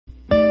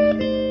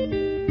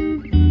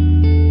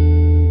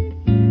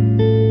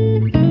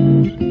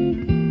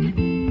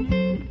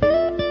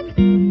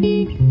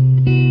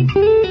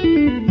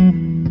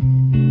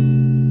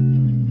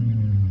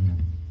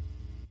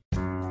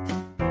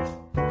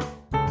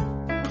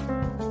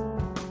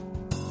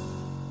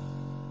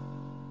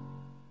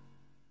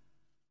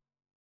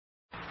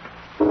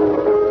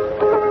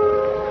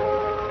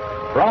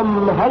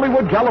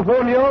Hollywood,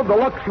 California, the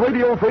Lux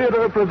Radio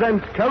Theater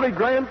presents Cary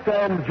Grant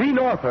and Jean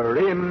Arthur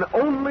in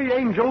Only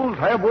Angels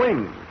Have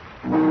Wings.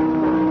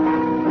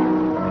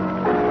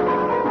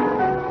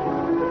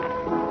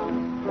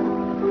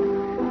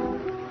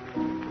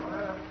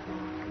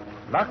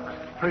 Lux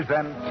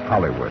presents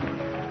Hollywood.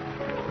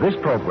 This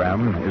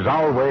program is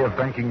our way of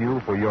thanking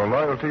you for your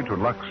loyalty to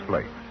Lux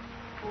Flakes.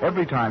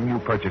 Every time you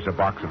purchase a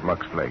box of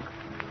Lux Flakes,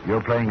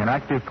 you're playing an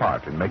active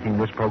part in making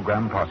this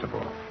program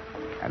possible.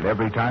 And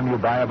every time you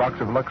buy a box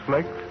of Lux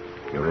Flakes,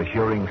 you're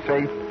assuring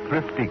safe,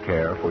 thrifty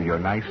care for your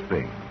nice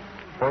things.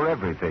 For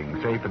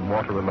everything safe in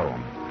water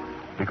alone.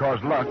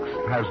 Because Lux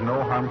has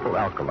no harmful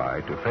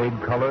alkali to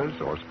fade colors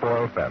or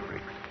spoil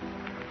fabrics.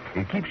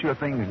 It keeps your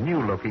things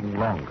new looking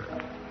longer.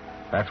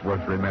 That's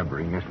worth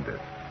remembering, isn't it?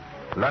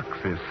 Lux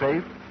is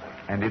safe,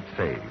 and it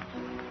saves.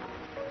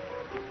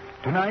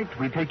 Tonight,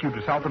 we take you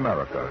to South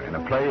America in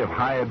a play of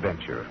high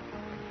adventure,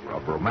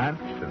 of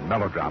romance and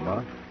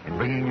melodrama, in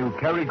bringing you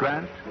Cary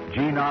Grant,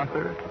 Jean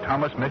Arthur,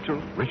 Thomas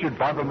Mitchell, Richard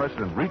Barthelmess,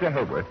 and Rita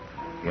Hayworth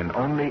in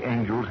Only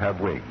Angels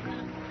Have Wings.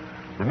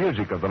 The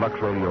music of the Lux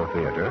Radio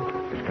Theater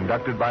is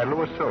conducted by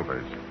Louis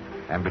Silvers,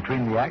 and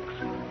between the acts,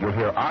 you'll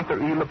hear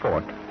Arthur E.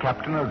 Laporte,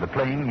 captain of the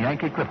plane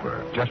Yankee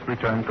Clipper, just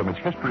returned from its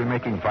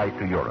history-making flight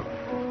to Europe.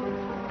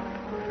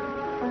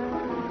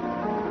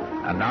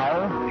 And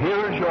now,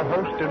 here is your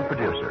host and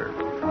producer.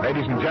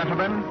 Ladies and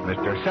gentlemen,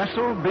 Mr.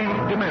 Cecil B.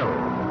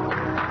 DeMille.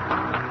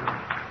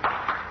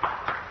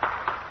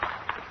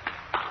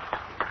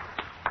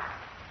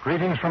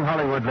 Greetings from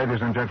Hollywood,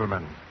 ladies and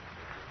gentlemen.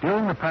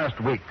 During the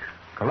past week,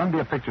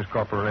 Columbia Pictures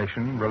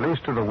Corporation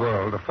released to the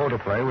world a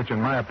photoplay which,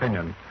 in my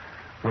opinion,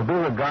 will be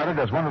regarded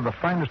as one of the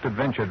finest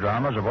adventure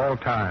dramas of all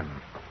time.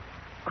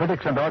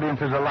 Critics and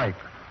audiences alike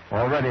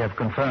already have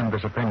confirmed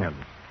this opinion,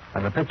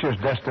 and the picture is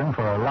destined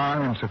for a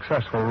long and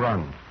successful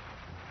run.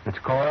 It's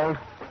called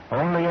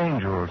Only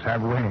Angels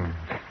Have Wings.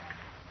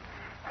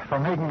 For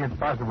making it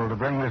possible to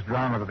bring this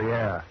drama to the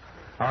air,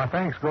 our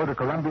thanks go to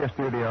Columbia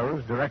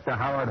Studios, director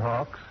Howard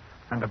Hawks,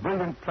 and the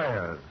brilliant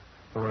players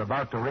who are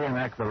about to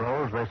reenact the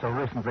roles they so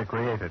recently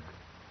created.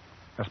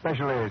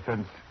 Especially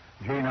since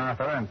Jean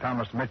Arthur and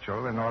Thomas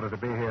Mitchell, in order to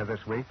be here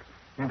this week,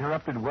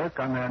 interrupted work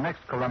on their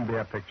next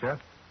Columbia picture,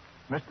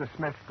 Mr.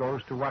 Smith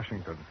Goes to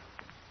Washington.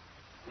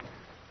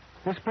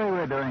 This play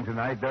we're doing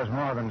tonight does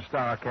more than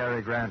star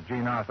Cary Grant,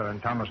 Jean Arthur, and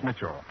Thomas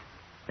Mitchell.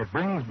 It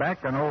brings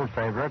back an old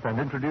favorite and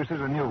introduces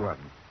a new one.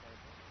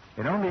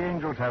 In Only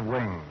Angels Have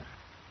Wings,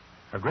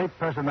 a great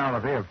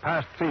personality of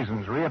past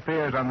seasons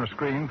reappears on the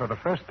screen for the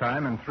first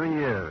time in 3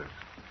 years.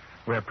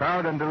 We're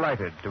proud and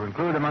delighted to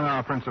include among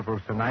our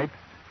principals tonight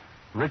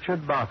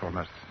Richard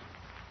Barthelmess.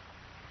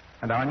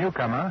 And our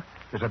newcomer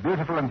is a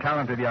beautiful and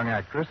talented young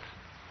actress,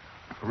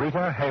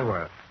 Rita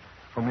Hayworth,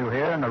 whom you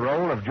hear in the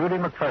role of Judy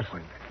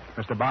McPherson.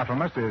 Mr.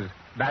 Barthelmess is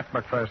Bat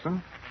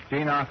McPherson.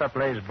 Jean Arthur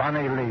plays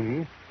Bonnie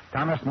Lee.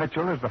 Thomas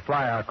Mitchell is the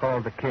flyer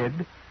called the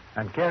Kid.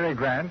 And Cary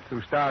Grant,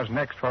 who stars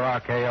next for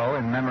RKO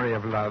in Memory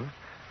of Love,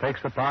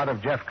 takes the part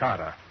of Jeff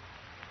Carter.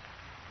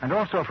 And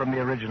also from the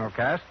original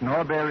cast,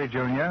 Noah Bailey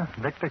Jr.,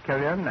 Victor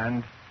Killian,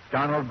 and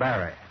Donald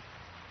Barry.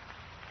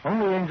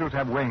 Only Angels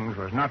Have Wings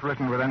was not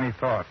written with any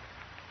thought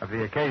of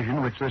the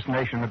occasion which this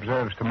nation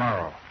observes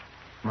tomorrow,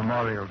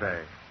 Memorial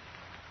Day.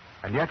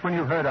 And yet when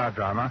you've heard our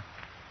drama,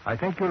 I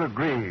think you'll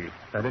agree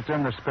that it's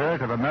in the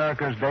spirit of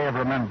America's Day of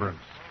Remembrance,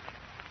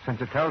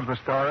 since it tells the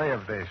story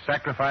of the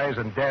sacrifice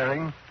and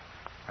daring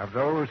of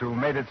those who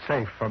made it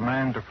safe for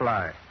man to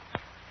fly.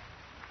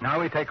 Now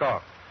we take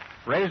off.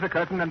 Raise the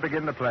curtain and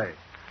begin the play.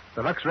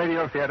 The Lux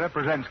Radio Theater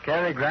presents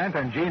Cary Grant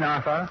and Jean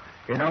Arthur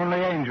in Only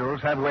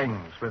Angels Have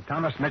Wings, with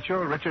Thomas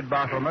Mitchell, Richard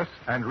Barthelmess,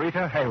 and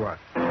Rita Hayworth.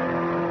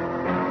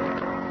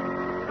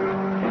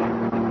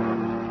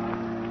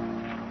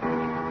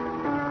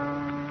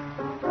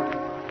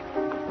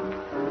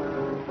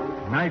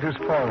 Night has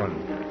fallen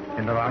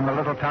on the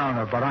little town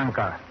of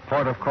Barranca,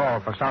 port of call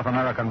for South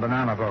American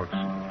banana boats.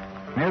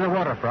 Near the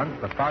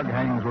waterfront, the fog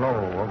hangs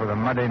low over the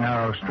muddy,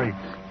 narrow streets.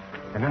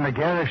 And in the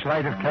garish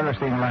light of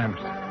kerosene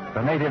lamps,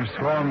 the natives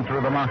swarm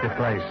through the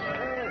marketplace.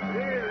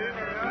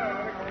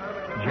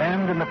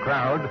 Jammed in the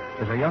crowd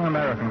is a young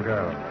American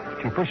girl.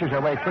 She pushes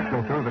her way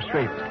quickly through the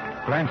streets,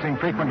 glancing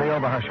frequently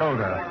over her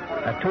shoulder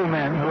at two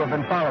men who have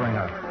been following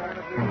her.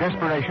 In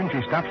desperation,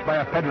 she stops by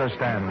a peddler's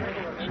stand,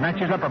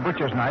 snatches up a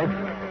butcher's knife,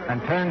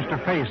 and turns to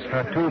face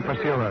her two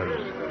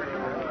pursuers.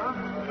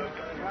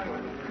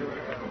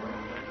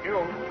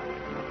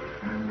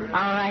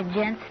 All right,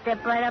 gents,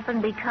 step right up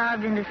and be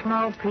carved into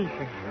small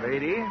pieces.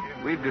 Lady,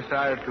 we've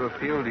decided to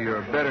appeal to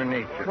your better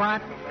nature. What?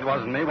 It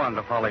wasn't me wanted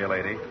to follow you,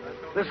 lady.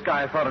 This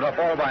guy thought it up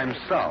all by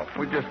himself.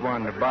 We just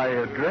wanted to buy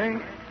you a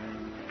drink.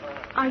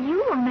 Are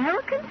you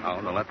American? Oh,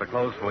 don't let the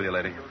clothes fool you,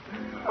 lady.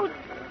 Oh,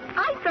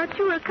 I thought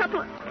you were a couple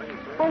of...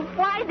 Well,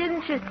 why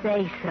didn't you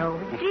say so?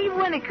 Gee,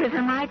 Winnikers,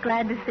 am I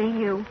glad to see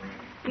you.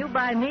 You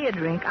buy me a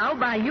drink, I'll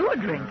buy you a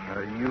drink.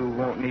 You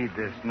won't need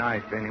this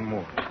knife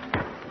anymore.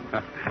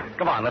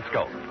 Come on, let's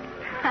go.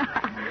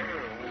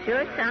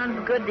 Sure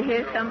sounds good to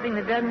hear something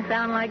that doesn't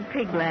sound like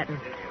pig Latin.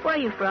 Where are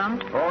you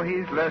from? Oh,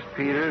 he's Les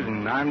Peters,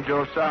 and I'm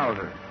Joe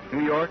Souther,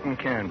 New York and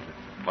Kansas.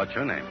 What's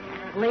your name?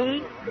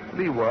 Lee?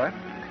 Lee what?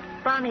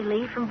 Bonnie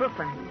Lee from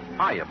Brooklyn.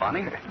 Hiya,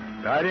 Bonnie.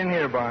 Right in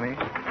here, Bonnie.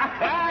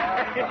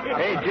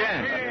 Hey,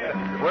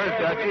 Jen. Where's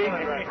Dutchie?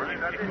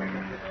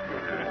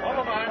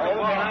 Over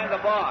behind the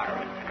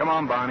bar. Come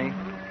on, Bonnie.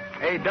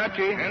 Hey,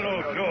 Dutchie.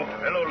 Hello, Joe.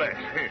 Hello, Les.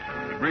 Here,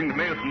 you bring the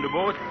mail from the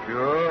boat?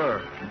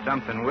 Sure.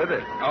 Something with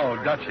it. Oh,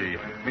 Dutchie.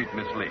 Meet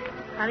Miss Lee.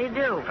 How do you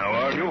do? How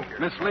are you?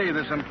 Miss Lee,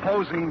 this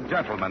imposing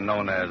gentleman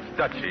known as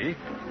Dutchie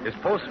is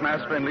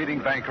postmaster and leading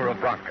banker of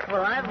Bronca.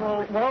 Well, I've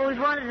always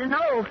wanted to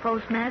know,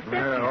 Postmaster.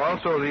 Yeah,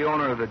 also the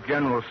owner of the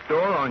general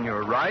store on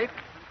your right,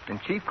 and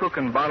chief cook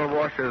and bottle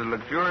washer of the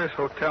luxurious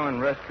hotel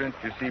and restaurant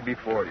you see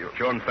before you.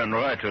 John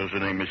Fenrighter's the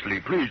name, Miss Lee.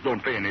 Please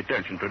don't pay any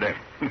attention to them.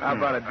 How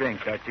about a drink,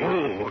 Dutchie?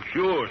 Oh,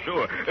 sure.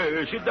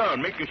 Sit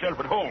down. Make yourself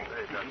at home.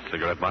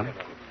 Cigarette, Bonnie?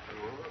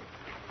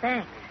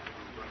 Thanks.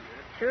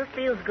 Sure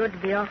feels good to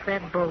be off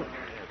that boat.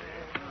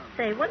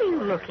 Say, what are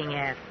you looking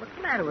at? What's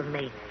the matter with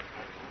me?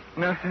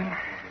 Nothing.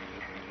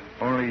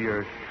 Only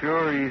you're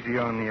sure easy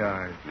on the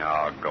eyes.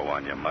 Oh, go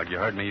on, you mug. You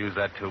heard me use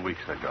that 2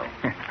 weeks ago.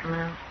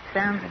 Well,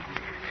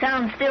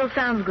 still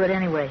sounds good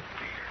anyway.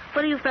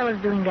 What are you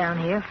fellas doing down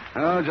here?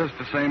 Oh, just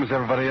the same as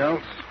everybody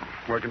else.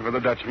 Working for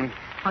the Dutchman.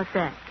 What's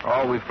that?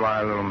 Oh, we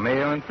fly a little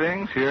mail and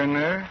things here and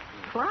there.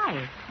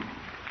 Flies.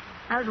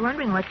 I was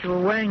wondering what you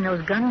were wearing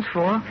those guns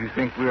for. Do you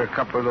think we're a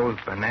couple of those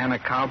banana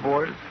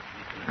cowboys?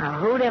 Now,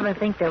 who'd ever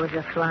think there was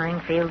a flying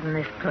field in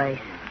this place?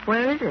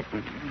 Where is it?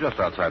 Just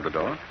outside the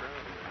door.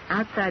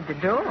 Outside the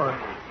door.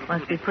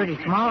 Must be pretty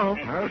small.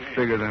 Well, it's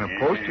bigger than a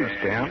postage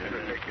stamp.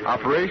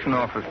 Operation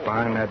office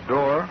behind that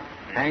door.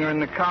 Hangar in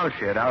the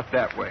cowshed out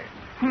that way.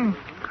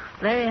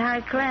 Very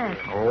high class.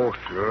 Oh,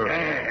 sure.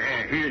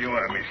 Here you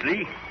are, Miss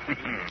Lee.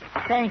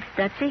 Thanks,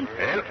 Dutchie.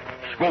 Well,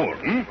 score,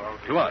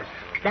 To us.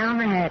 Down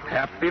the hatch.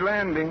 Happy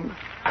landing.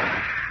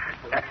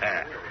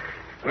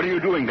 What are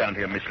you doing down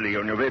here, Miss Lee?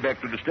 On your way back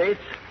to the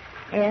States?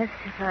 Yes,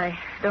 if I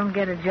don't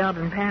get a job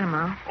in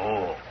Panama.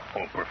 Oh,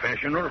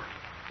 professional?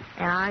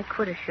 Yeah, I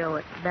quit a show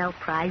at Bell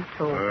Prize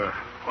Sold.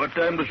 What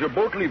time does your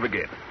boat leave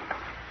again?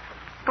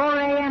 4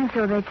 a.m.,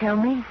 so they tell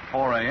me.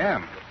 4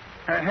 a.m.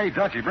 Hey,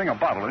 Dutchie, bring a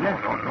bottle, will you?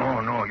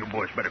 No. You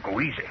boys better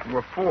go easy.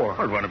 What for?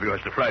 Well, one of you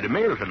has to fly the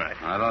mail tonight.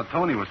 I thought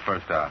Tony was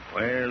first out.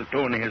 Well,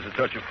 Tony has a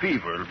touch of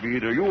fever. It'll be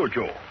either you or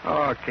Joe.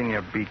 Oh, can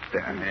you beat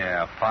that?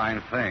 Yeah,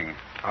 fine thing.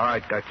 All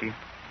right, Dutchie.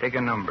 Take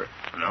a number.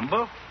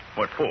 Number?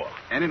 What for?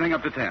 Anything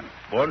up to 10.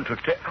 1 to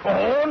 10.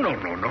 Oh,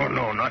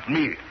 no, not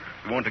me.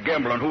 If you want to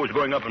gamble on who is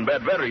going up in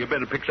bad weather, you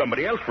better pick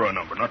somebody else for a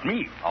number, not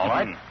me. All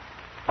right.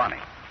 Bonnie.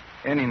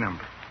 Any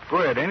number. Go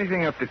ahead.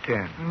 Anything up to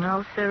 10.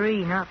 No,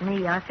 sirree, not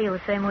me. I feel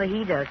the same way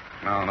he does.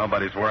 No,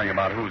 nobody's worrying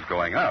about who's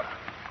going up.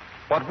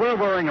 What we're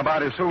worrying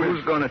about is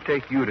Who's going to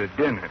take you to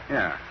dinner?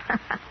 Yeah.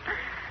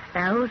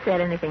 Now, who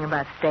said anything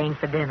about staying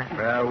for dinner?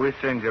 Well, we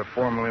send you a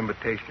formal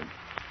invitation.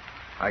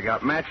 I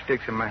got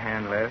matchsticks in my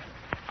hand, Les.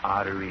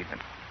 Odd or even?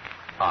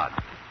 Odd.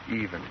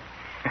 Even.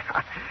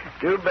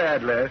 Too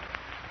bad, Les.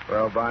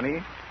 Well,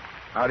 Bonnie,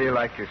 how do you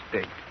like your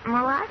steak?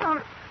 Well, I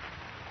don't...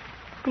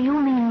 Do you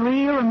mean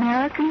real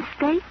American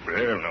steak?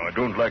 Well, now, I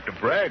don't like to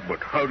brag, but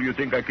how do you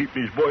think I keep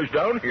these boys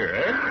down here,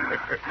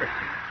 eh?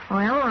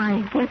 Well,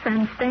 I guess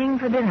I'm staying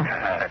for dinner.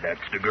 That's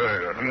the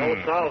girl.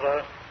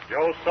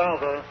 Joe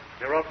Souther.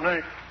 You're up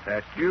next.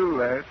 That's you,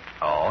 Les.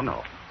 Oh,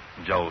 no.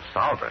 Joe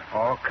Souther.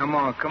 Oh, come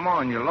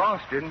on. You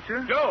lost, didn't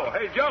you? Joe,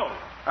 hey, Joe.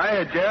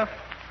 Hiya, Jeff.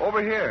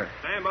 Over here.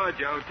 Stand by,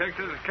 Joe.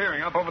 Texas is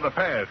clearing up over the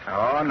pass.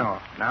 Oh, no.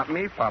 Not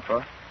me,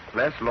 Papa.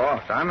 Les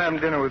lost. I'm having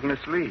dinner with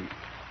Miss Lee.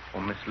 Oh,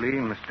 Miss Lee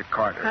and Mr.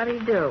 Carter. How do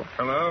you do?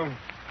 Hello.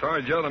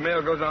 Sorry, Joe, the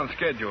mail goes on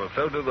schedule.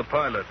 So do the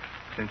pilots.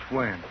 Since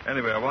when?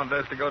 Anyway, I want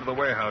Les to go to the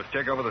warehouse,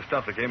 check over the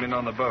stuff that came in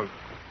on the boat.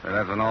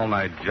 That's an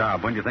all-night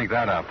job. When do you think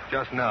that up?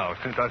 Just now,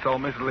 since I saw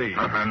Miss Lee.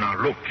 Now,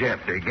 look,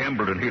 Jeff, they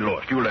gambled and he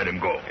lost. You let him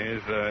go.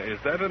 Is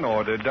that an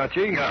order,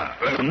 Dutchie?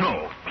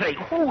 No. Say,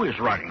 who is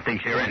running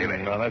things here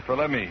anyway? Well, that's what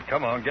I mean.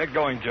 Come on, get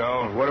going,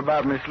 Joe. What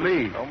about Miss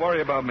Lee? Don't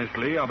worry about Miss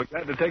Lee. I'll be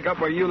glad to take up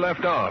where you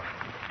left off.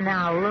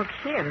 Now, look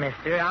here,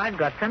 mister. I've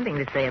got something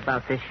to say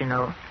about this, you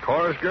know.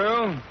 Chorus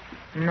girl?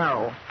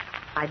 No.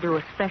 I do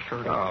a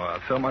specialty. Oh, well,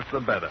 so much the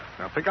better.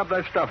 Now, pick up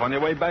that stuff on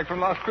your way back from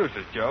Las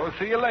Cruces, Joe.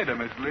 See you later,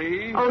 Miss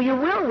Lee. Oh, you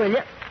will you?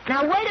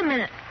 Now, wait a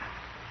minute.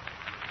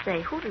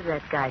 Say, who does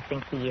that guy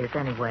think he is,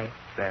 anyway?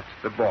 That's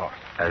the boss.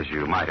 As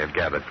you might have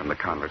gathered from the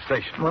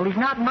conversation. Well, he's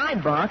not my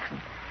boss.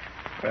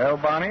 Well,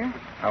 Bonnie,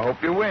 I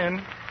hope you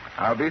win.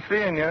 I'll be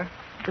seeing you.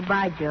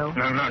 Goodbye, Joe.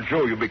 Now,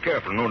 Joe, you be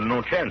careful.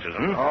 No chances,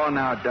 huh? Oh,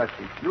 now,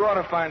 Dutchie, you ought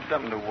to find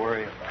something to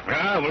worry about.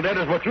 Ah, well, that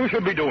is what you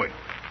should be doing.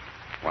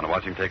 Want to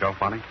watch him take off,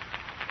 Bonnie?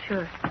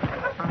 Sure.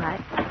 All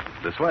right.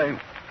 This way.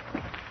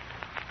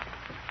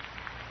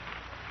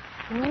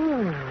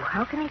 Ooh,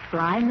 how can he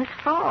fly in this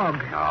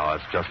fog? Oh,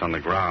 it's just on the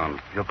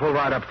ground. He'll pull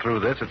right up through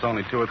this. It's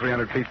only 200 or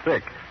 300 feet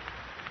thick.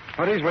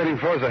 What he's waiting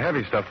for is the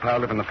heavy stuff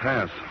piled up in the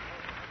pass.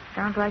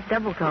 Sounds like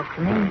double talk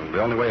to me.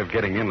 The only way of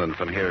getting inland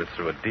from here is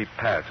through a deep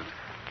pass.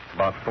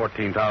 About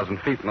 14,000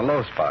 feet in the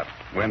low spot.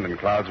 Wind and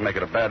clouds make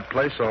it a bad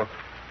place, so,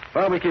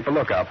 well, we keep a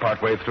lookout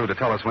partway through to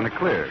tell us when it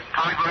clears.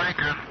 Calling for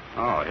anchor.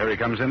 Oh, here he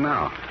comes in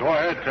now. Go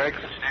ahead, Tex.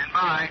 Stand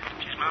by.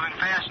 She's moving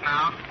fast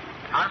now.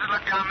 How's it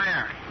look down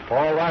there?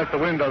 All right, the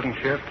wind doesn't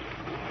shift.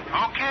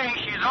 Okay,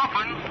 she's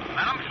open.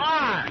 Let 'em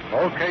fly.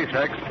 Okay,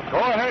 Tex. Go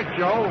ahead,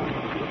 Joe.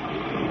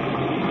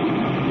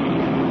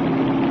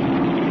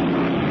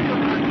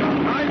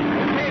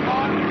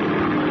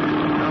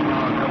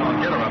 Come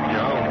on, get her up,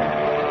 Joe.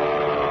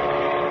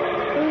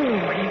 Oh,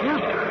 he's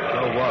up.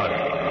 So what?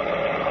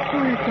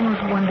 Oh, that's the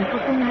most wonderful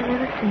thing I've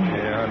ever seen.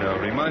 Yeah, I know.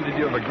 Reminded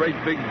you of a great,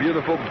 big,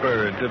 beautiful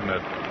bird, didn't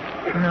it?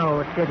 No,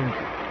 it didn't.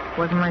 It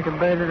wasn't like a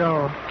bird at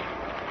all.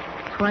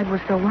 That's why it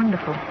was so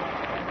wonderful.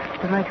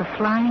 It was like a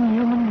flying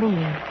human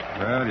being.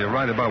 Well, you're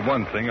right about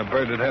one thing. A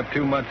bird would have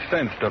too much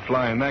sense to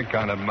fly in that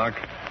kind of muck.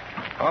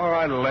 All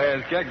right,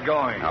 lads, get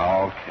going.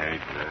 Okay,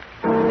 Jeff.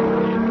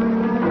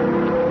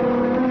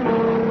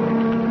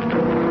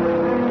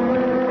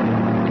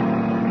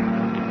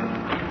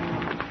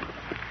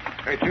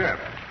 Hey, Jeff.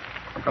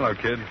 Hello,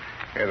 kid.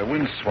 Yeah, the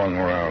wind swung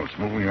around. It's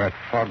moving that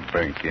fog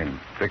bank in,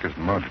 thick as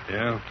mud.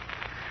 Yeah?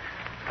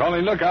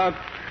 Calling lookout.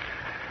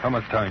 How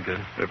much time, kid?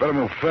 They better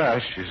move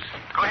fast. She's...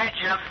 Go ahead,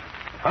 Jeff.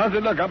 How's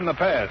it look up in the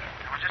pass?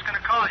 I was just going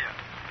to call you.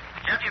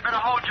 Jeff, you better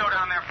hold Joe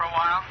down there for a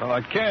while. Well,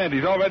 I can't.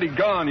 He's already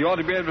gone. You ought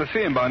to be able to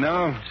see him by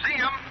now. See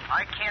him?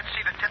 I can't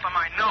see the tip of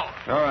my nose.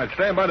 All right,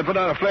 stand by to put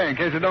out a flare in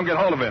case they don't get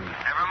hold of him.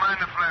 Never mind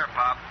the flare,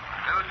 Pop.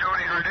 Little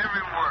Jody heard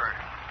every word.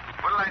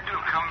 What'll I do,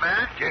 come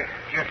back?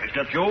 Jeff, is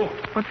that Joe?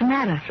 What's the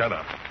matter? Shut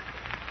up.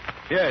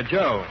 Yeah,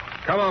 Joe,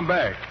 come on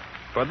back.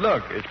 But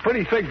look, it's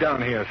pretty thick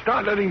down here.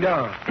 Start letting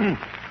down.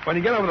 When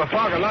you get over the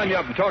fog, I'll line you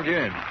up and talk you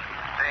in.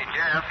 Say,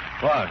 Jeff,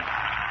 What?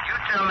 you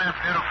tell that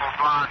beautiful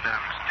blonde I'm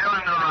still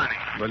in the running.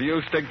 Will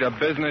you stick to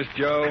business,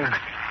 Joe? All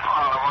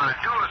I want to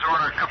do is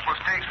order a couple of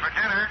steaks for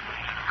dinner.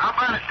 How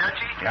about it,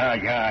 Dutchie? Yeah,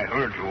 I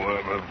heard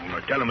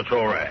you. Tell him it's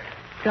all right.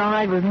 It's all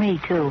right with me,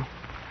 too.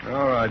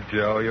 All right,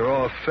 Joe, you're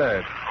all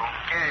set.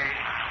 Okay,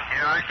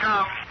 here I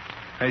come.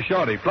 Hey,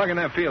 Shorty, plug in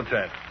that field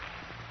set.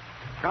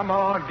 Come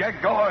on,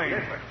 get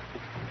going.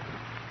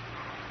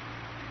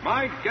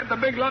 Mike, get the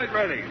big light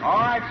ready. All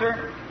right,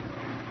 sir.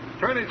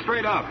 Turn it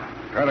straight up.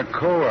 Kind of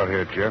cold out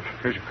here, Jeff.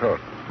 Here's your coat.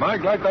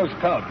 Mike, light those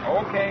tubs.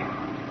 Okay.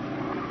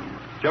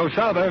 Joe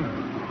Souther.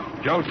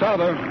 Joe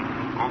Souther.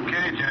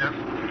 Okay, Jeff.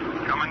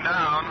 Coming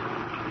down.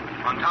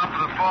 On top of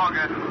the fog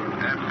at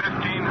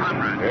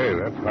 1,500. Hey,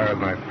 that's higher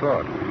than I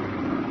thought.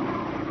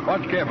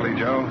 Watch carefully,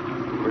 Joe.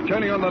 We're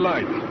turning on the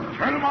lights.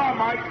 Turn them on,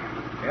 Mike.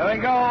 Here they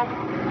go.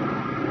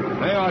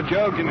 They are,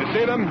 Joe. Can you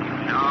see them?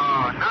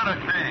 No, not a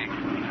thing.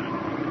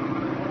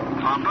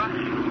 Papa?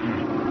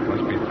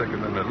 Must be thicker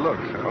than it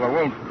looks. Huh? Well, it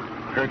won't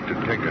hurt to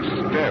take a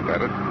stab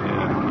at it.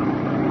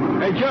 Yeah.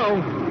 Hey, Joe,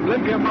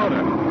 limp your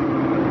motor.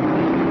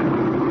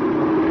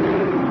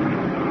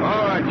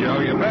 All right, Joe,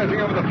 you're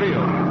passing over the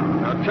field.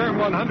 Now turn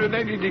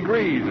 180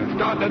 degrees and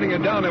start letting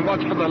it down and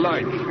watch for the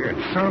lights. It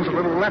sounds a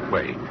little that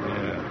way.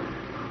 Yeah.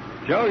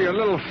 Joe, you're a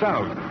little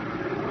south.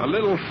 A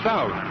little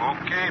south.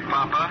 Okay,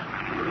 Papa.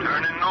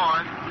 Turning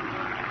north.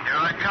 Here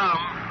I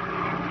come.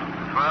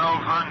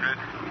 1,200.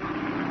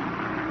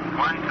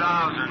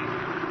 1,000.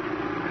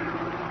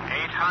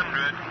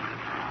 800.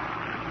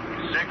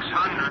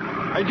 600.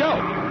 Hey, Joe.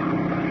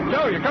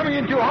 Joe, you're coming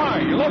in too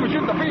high. You'll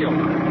overshoot the field.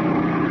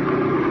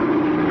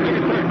 Take a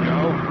turn,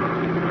 Joe.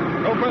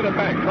 Go further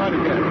back. Try to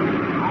get it.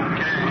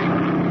 Okay.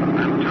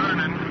 I'm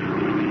turning.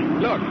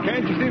 Look,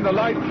 can't you see the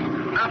lights?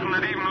 Nothing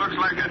that even looks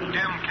like a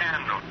dim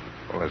candle.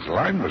 Well, his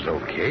line was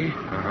okay.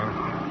 Uh-huh.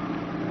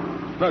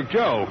 Look,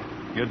 Joe,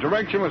 your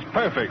direction was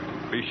perfect.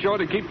 Be sure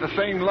to keep the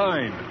same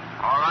line.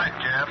 All right,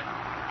 Jeff.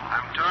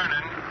 I'm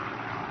turning.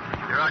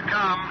 Here I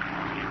come.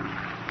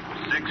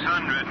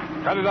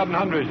 600. Cut it up in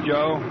hundreds,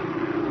 Joe.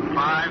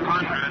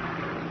 500.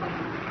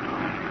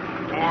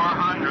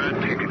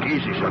 400. Take it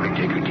easy, Sonny.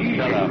 Take it easy.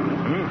 Shut up.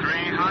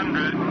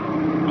 300.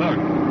 Look,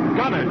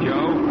 gun it,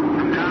 Joe.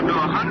 I'm down to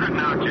 100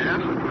 now,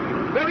 Jeff.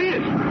 There he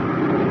is.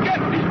 Get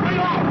this way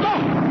off. Go.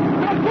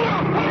 Pull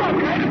up.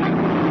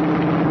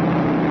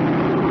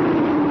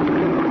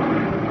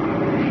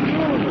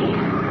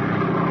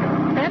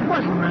 That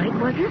wasn't right,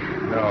 was it?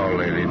 No,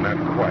 lady, not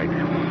quite.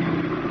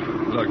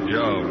 Look,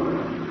 Joe.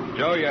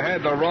 Joe, you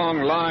had the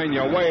wrong line.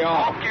 You're way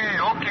off.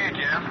 Okay,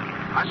 Jeff.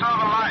 I saw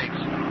the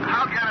lights.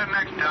 I'll get it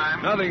next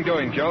time. Nothing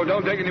doing, Joe.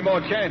 Don't take any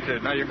more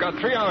chances. Now, you've got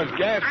 3 hours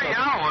gas. 3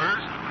 hours?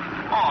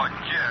 Oh,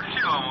 Jeff,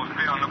 she'll almost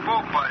be on the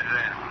boat by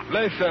then.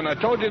 Listen, I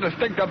told you to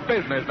stick to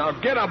business. Now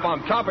get up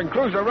on top and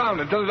cruise around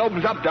until it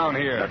opens up down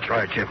here. That's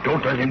right, Jeff.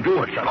 Don't let him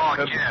do it, Sonny. Oh,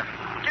 Jeff,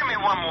 give me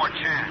one more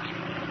chance.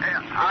 Hey,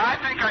 I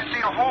think I see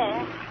a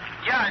hole.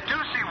 Yeah, I do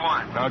see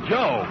one. Now,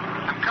 Joe.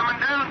 I'm coming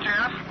down,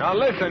 Jeff. Now,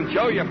 listen,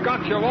 Joe, you've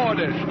got your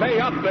orders. Stay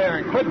up there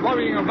and quit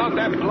worrying about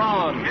that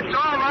blonde. It's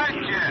all right,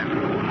 Jeff.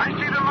 I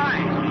see the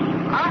lights.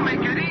 I'll make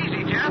it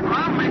easy, Jeff.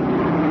 I'll make...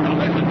 Now,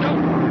 listen, Joe.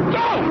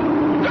 Joe!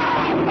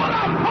 Joe! Pull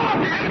up! Pull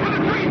up! Get into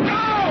the tree! Joe!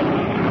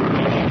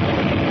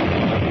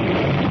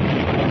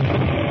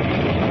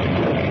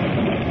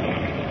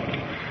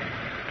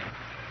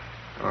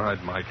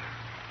 right, Mike.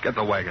 Get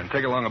the wagon.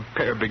 Take along a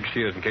pair of big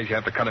shears in case you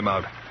have to cut him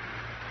out.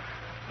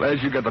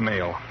 Les, you get the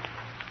mail.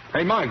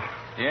 Hey, Mike.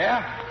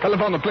 Yeah?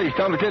 Telephone the police.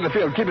 Tell them to clear the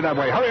field. Keep it that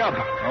way. Hurry up.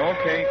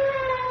 Okay.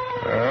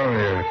 Well,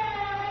 you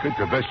did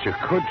the best you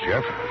could,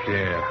 Jeff.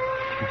 Yeah.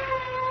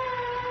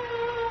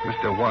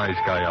 Mr. Wise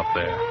Guy up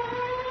there.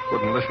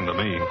 Wouldn't listen to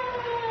me.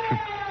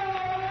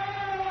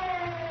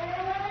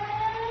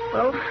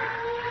 Well,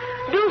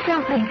 do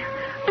something.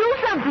 Do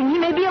something. He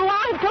may be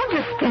alive. Don't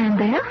just stand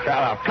there. Shut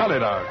up. Cut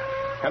it out.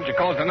 Haven't you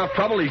caused enough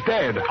trouble? He's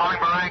dead. Calling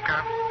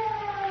Barranca.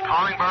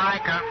 Calling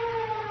Barranca.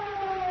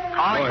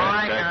 Calling Go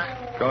ahead, Barranca.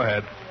 Tex. Go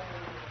ahead.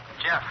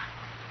 Jeff,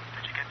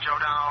 did you get Joe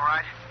down all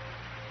right?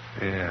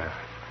 Yeah.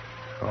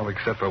 All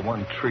except for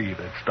one tree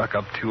that stuck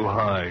up too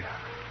high.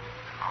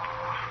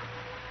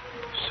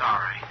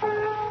 Sorry.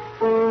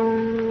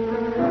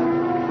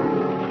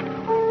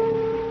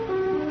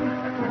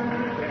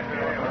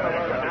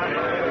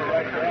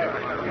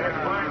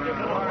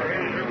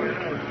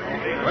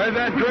 Where's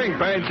that drink,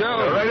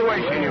 Pancho? Right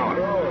away, senor.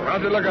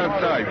 How's it look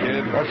outside,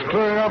 kid? Let's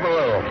clear it up a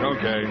little.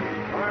 Okay.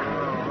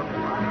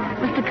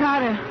 Mr.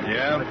 Carter.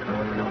 Yeah?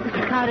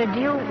 Mr. Carter, do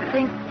you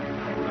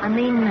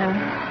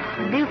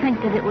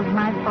think that it was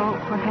my fault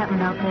what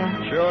happened out there?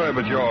 Sure,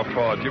 but your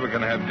fault. You were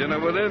going to have dinner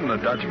with him. The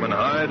Dutchman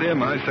hired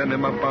him. I sent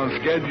him up on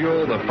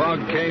schedule. The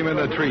fog came and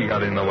the tree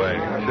got in the way.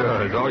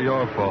 Sure, it's all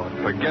your fault.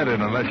 Forget it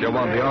unless you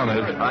want the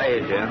honors.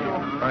 Hiya, Jeff.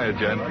 Hiya,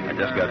 Jen. I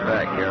just got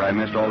back here. I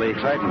missed all the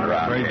excitement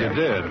around Afraid here. you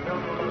did.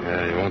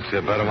 Yeah, you won't see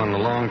a better one in a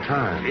long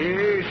time.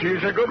 Yes,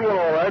 she's a good one,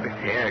 all right.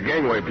 Yeah,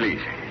 gangway,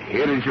 please.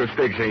 Here is your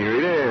steak,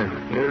 senorita.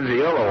 Here's the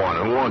yellow one.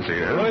 Who wants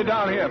it? Put it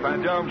down here,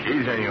 Pancho.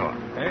 Si, senor.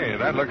 Hey,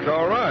 that looks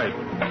all right.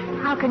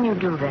 How can you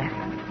do that?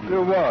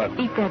 Do what?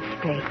 Eat that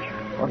steak.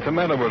 What's the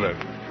matter with it?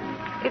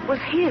 It was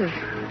his.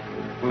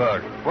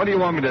 Look, what do you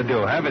want me to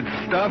do? Have it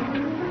stuffed?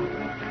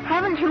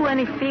 Haven't you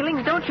any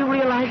feelings? Don't you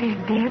realize he's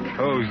dead?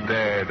 Who's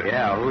dead?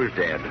 Yeah, who's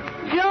dead?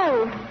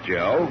 Joe!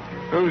 Joe?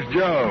 Who's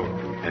Joe?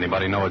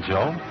 Anybody know a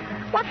Joe?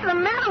 What's the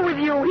matter with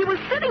you? He was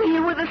sitting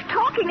here with us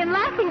talking and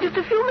laughing just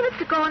a few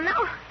minutes ago, and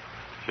now...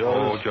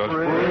 Joe, just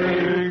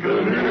bring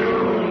the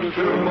news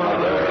to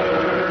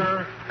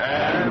Mother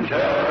and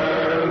tell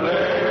her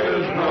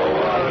there's no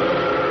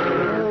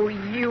other. Oh,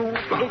 you...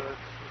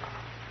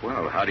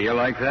 Well, how do you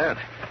like that?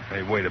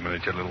 Hey, wait a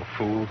minute, you little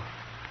fool.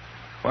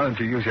 Why don't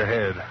you use your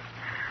head?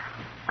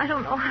 I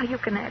don't know how you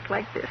can act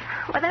like this.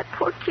 Why, that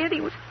poor kid,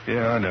 he was...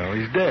 Yeah, I know.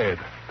 He's dead.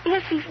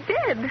 Yes, he's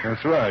dead.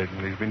 That's right.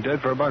 And he's been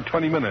dead for about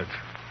 20 minutes.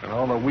 And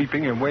all the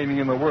weeping and wailing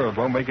in the world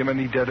won't make him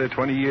any deader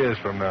 20 years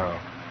from now.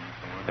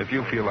 If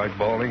you feel like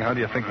bawling, how do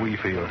you think we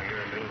feel?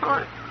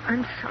 Oh,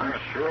 I'm sorry.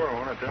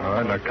 All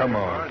right, now come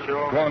on.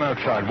 Go on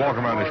outside. Walk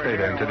around the state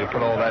until you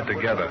put all that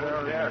together.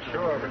 Yeah,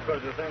 sure,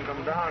 because the thing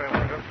comes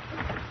down.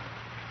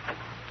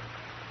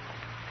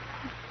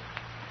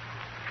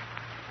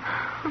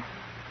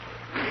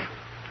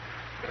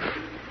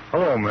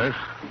 Hello, miss.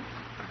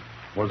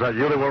 Was that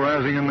you that were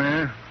razzing in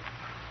there?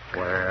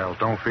 Well,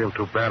 don't feel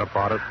too bad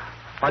about it.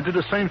 I did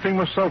the same thing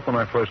myself when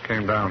I first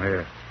came down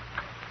here.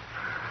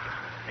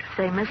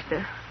 Say,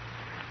 mister,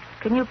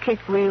 can you kick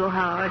real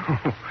hard?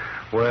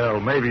 Well,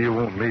 maybe you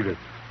won't need it.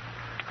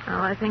 Oh,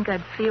 I think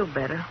I'd feel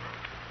better.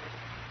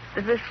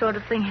 Does this sort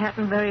of thing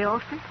happen very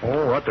often?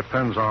 Oh, that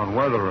depends on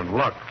weather and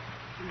luck.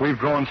 We've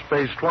drawn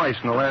space twice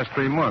in the last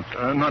 3 months,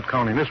 not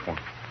counting this one.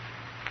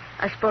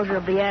 I suppose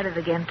they'll be at it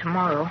again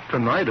tomorrow.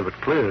 Tonight, if it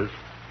clears.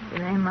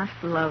 They must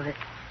love it,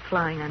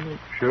 flying on it.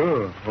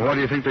 Sure. Well, why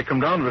do you think they come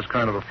down to this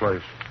kind of a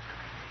place?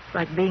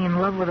 Like being in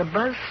love with a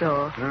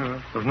buzzsaw.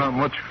 Yeah, there's not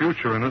much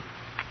future in it.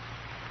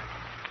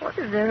 What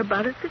is there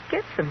about it that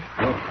gets them?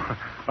 Well,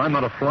 I'm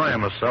not a flyer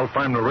myself.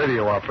 I'm the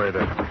radio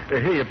operator.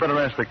 Here, you better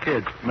ask the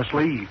kids. Miss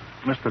Lee,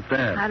 Mr.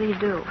 Dan. How do you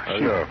do?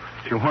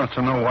 She wants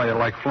to know why you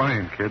like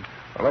flying, kid.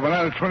 Well, I've been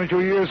at it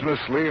 22 years, Miss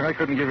Lee, and I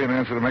couldn't give you an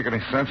answer to make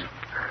any sense.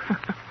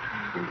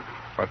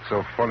 What's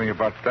so funny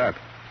about that?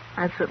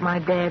 That's what my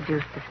dad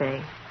used to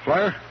say.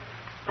 Flyer?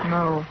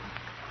 No.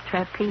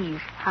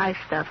 Trapeze. High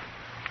stuff.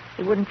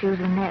 He wouldn't use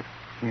a net.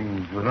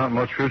 There's not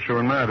much future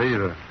in that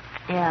either.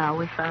 Yeah,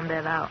 we found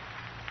that out.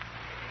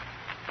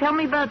 Tell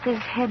me about this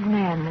head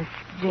man, this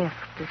Jeff.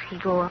 Does he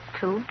go up,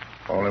 too?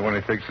 Only when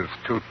he thinks it's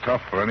too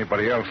tough for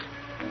anybody else.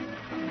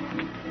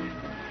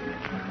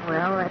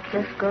 Well, that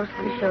just goes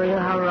to show you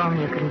how wrong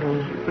you can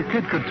be. The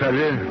kid could tell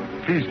you.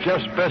 He's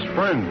Jeff's best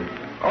friend.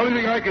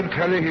 Only thing I can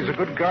tell you, he's a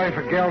good guy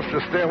for gals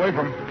to stay away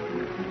from.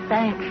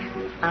 Thanks.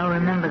 I'll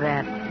remember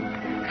that.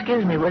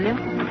 Excuse me, will you?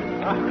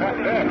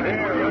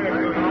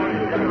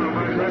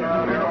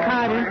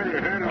 Carter.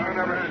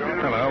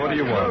 Hello, what do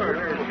you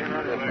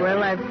want?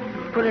 Well, I've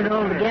put it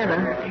all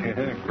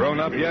together. Grown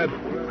up yet?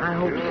 I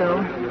hope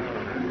so.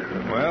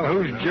 Well,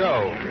 who's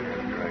Joe?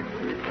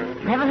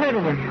 Never heard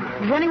of him.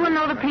 Does anyone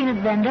know the peanut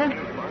vendor?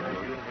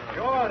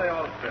 Sure, they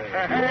all say.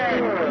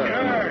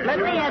 Let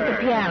me at the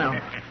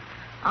piano.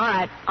 All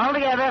right, all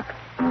together.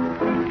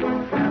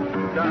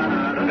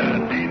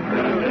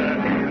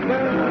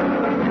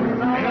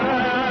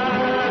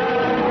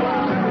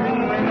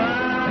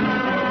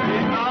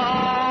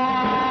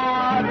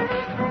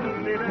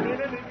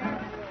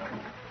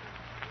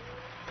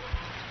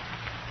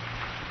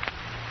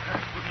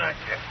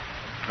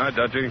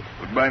 Goodbye, Dutchie.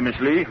 Goodbye, Miss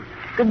Lee.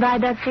 Goodbye,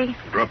 Dutchie.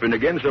 Drop in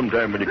again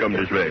sometime when you come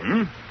this way,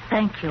 hmm?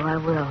 Thank you, I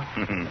will.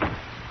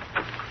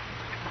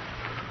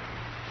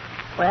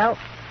 Well,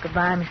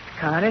 goodbye, Mr.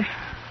 Carter.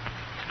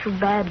 It's too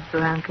bad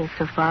Veronica is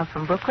so far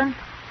from Brooklyn.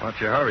 What's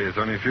your hurry? It's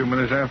only a few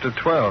minutes after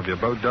 12. Your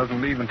boat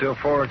doesn't leave until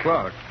 4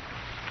 o'clock.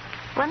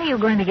 When are you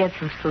going to get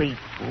some sleep?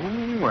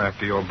 Ooh,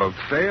 after your boat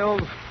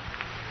sails?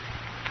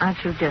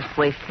 Aren't you just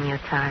wasting your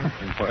time?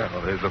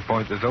 Well, there's a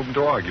point that's open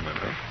to argument,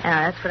 huh?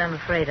 Yeah, that's what I'm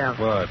afraid of.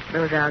 What?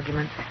 Those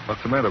arguments.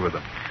 What's the matter with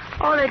them?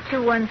 Oh, they're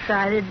too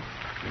one-sided.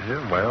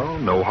 Yeah, well,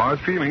 no hard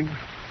feelings.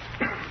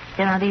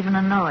 You're not even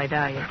annoyed,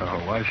 are you?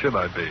 Oh, why should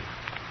I be?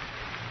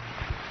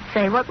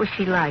 Say, what was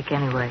she like,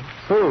 anyway?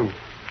 Who?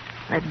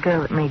 That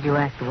girl that made you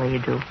act the way you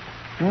do.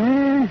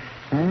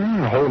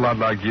 A whole lot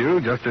like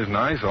you, just as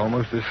nice,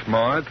 almost as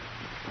smart.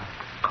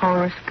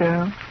 Chorus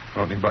girl?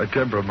 Only by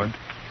temperament.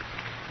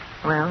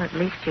 Well, at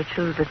least you're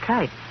true to the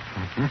type.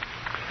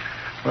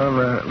 Well,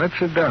 let's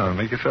sit down.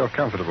 Make yourself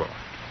comfortable.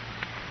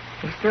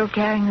 You're still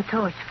carrying the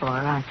torch for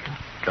her, aren't you?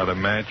 Got a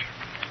match?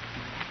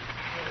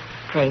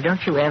 Say,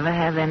 don't you ever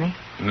have any?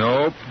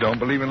 Nope. Don't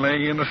believe in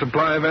laying in a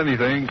supply of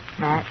anything.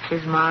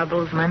 Matches,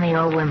 marbles, money,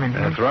 or women.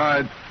 That's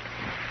right.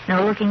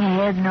 No looking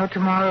ahead, no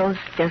tomorrows,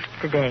 just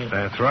today.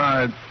 That's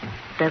right.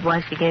 Is that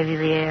why she gave you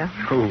the air?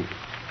 Who?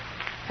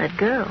 That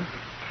girl.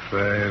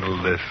 Say,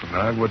 listen,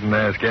 I wouldn't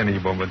ask any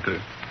woman to.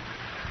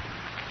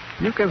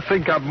 You can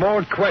think up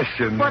more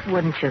questions. What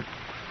wouldn't you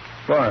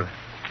What?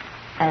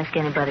 ask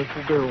anybody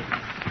to do?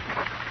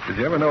 Did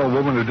you ever know a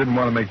woman who didn't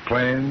want to make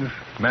plans,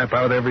 map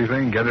out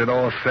everything, get it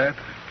all set?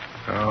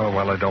 Oh,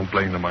 well, I don't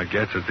blame them, I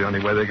guess. It's the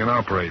only way they can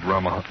operate.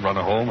 Run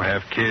a home,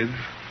 have kids.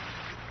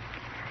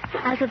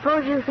 I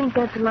suppose you think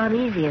that's a lot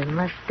easier and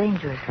less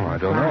dangerous. Oh, I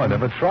don't know. I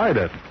never tried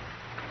it.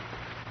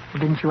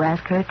 Didn't you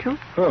ask her to?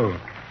 Who?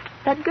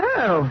 That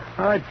girl.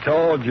 I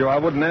told you I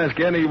wouldn't ask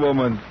any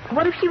woman.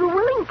 What if she were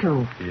willing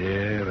to?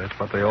 Yeah, that's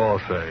what they all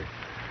say.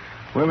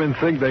 Women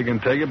think they can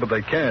take it, but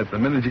they can't. The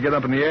minute you get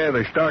up in the air,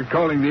 they start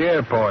calling the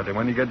airport. And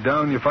when you get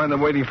down, you find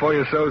them waiting for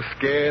you so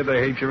scared they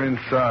hate you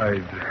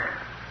inside.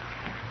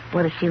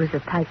 What if she was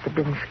the type that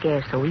didn't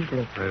scare so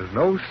easily? There's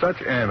no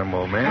such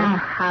animal, man.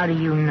 How do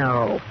you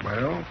know?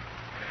 Well,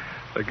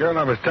 the girl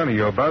I was telling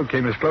you about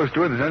came as close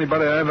to it as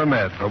anybody I ever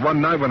met. But one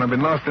night when I've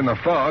been lost in the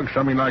fog,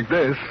 something like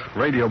this,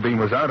 radio beam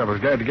was out, I was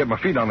glad to get my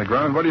feet on the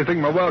ground. What do you think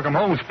my welcome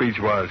home speech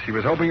was? She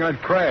was hoping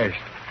I'd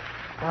crashed.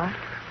 What?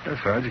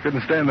 That's right. She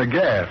couldn't stand the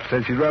gaff.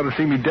 Said she'd rather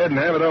see me dead and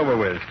have it over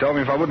with. She told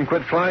me if I wouldn't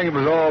quit flying, it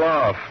was all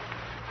off.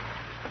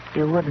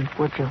 You wouldn't,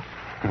 would you?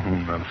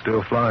 I'm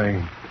still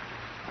flying.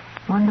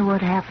 Wonder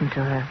what happened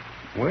to her.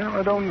 Well,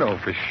 I don't know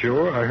for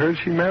sure. I heard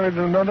she married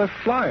another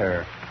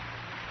flyer.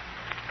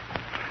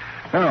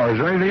 Now, is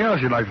there anything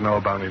else you'd like to know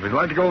about me? Would you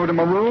like to go over to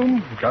my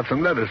room? Got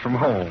some letters from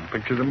home.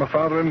 Pictures of my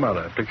father and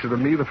mother. Pictures of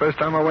me the first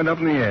time I went up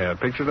in the air.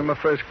 Pictures of my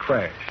first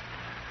crash.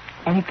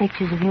 Any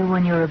pictures of you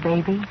when you were a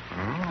baby? Oh,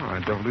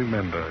 I don't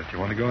remember. Do you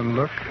want to go and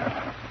look?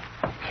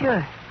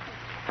 Sure.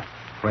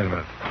 Wait a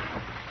minute.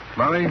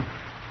 Molly,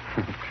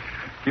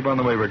 keep on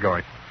the way we're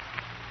going.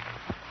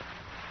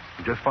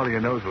 Just follow your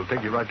nose. We'll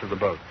take you right to the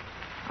boat.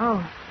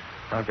 Oh.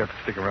 I've got to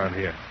stick around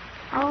here.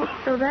 Oh,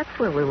 so that's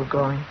where we were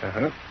going.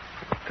 Uh-huh.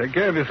 Take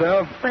care of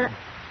yourself. But...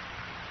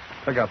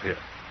 Look up here.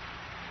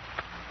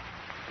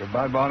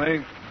 Goodbye,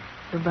 Bonnie.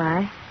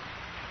 Goodbye.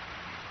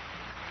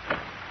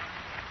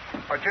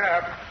 Oh,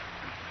 Jeff.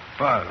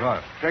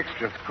 What? Dick's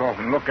just called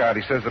from Lookout.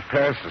 He says the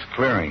pass is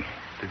clearing.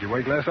 Did you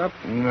wake Les up?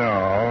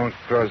 No,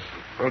 because,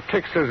 well,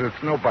 Dick says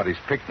it's nobody's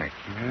picnic.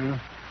 Yeah.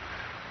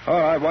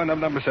 All right, wind up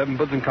number 7.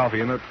 Put some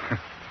coffee in it.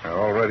 I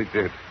already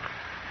did.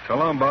 So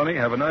long, Bonnie.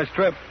 Have a nice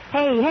trip.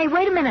 Hey,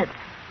 wait a minute.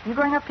 You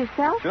going up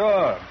yourself?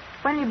 Sure.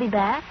 When will you be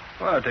back?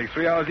 Well, it takes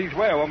 3 hours each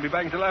way. I won't be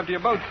back until after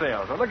your boat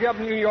sails. I'll look you up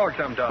in New York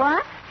sometime.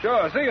 What?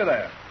 Sure, see you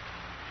there.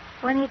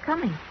 When are you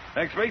coming?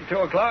 Next week, 2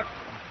 o'clock.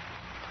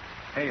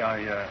 Hey,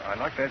 I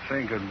like that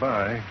saying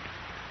goodbye.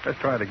 Let's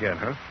try it again,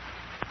 huh?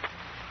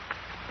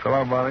 So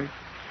long, Bonnie.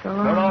 So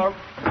long. So long.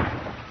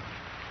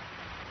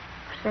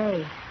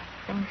 Say,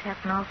 things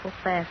happen awful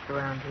fast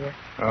around here.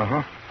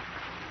 Uh-huh.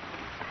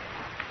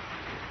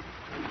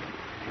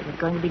 Is it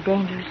going to be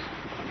dangerous?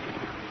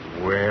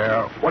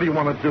 Well, what do you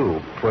want to do?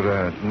 Put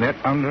a net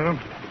under them?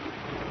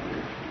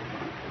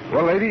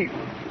 Well, lady,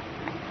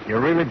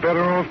 you're really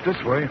better off this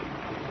way.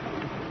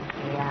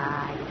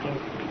 Yeah, I guess.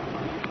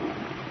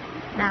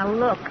 Now,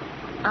 look,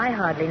 I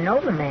hardly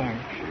know the man.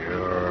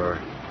 Sure,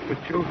 but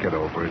you'll get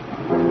over it.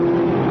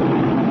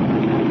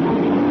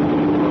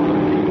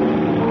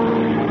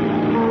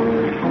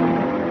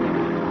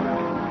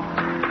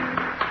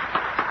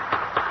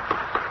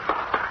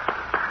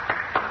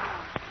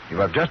 You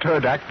have just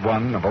heard Act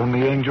One of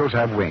Only Angels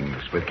Have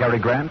Wings with Cary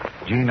Grant,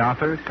 Jean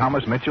Arthur,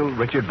 Thomas Mitchell,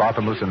 Richard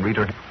Barthelmess, and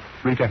Rita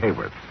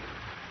Hayworth.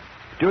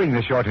 During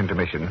this short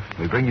intermission,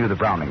 we bring you the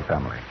Browning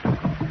family.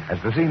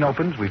 As the scene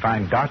opens, we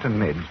find Dot and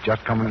Midge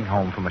just coming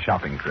home from a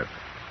shopping trip.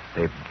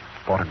 They've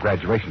bought a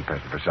graduation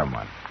present for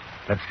someone.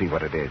 Let's see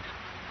what it is.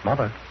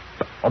 Mother,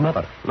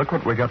 look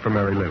what we got for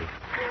Mary Lou.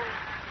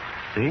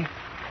 See?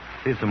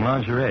 See, it's some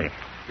lingerie.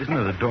 Isn't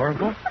it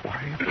adorable?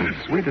 Why, it's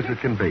as sweet as it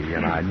can be,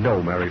 and I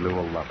know Mary Lou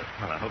will love it.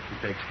 Well, I hope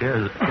she takes care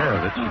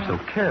of it. She's so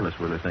careless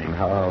with her things.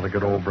 Oh, the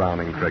good old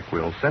Browning trick.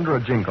 We'll send her a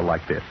jingle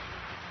like this.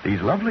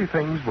 These lovely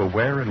things will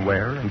wear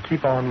and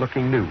keep on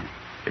looking new.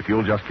 If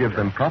you'll just give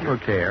them proper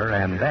care,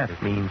 and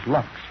that means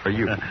Lux for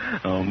you.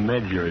 Oh,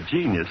 Midge, you're a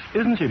genius.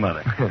 Isn't she,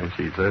 Mother?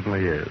 She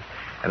certainly is.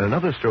 And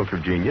another stroke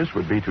of genius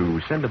would be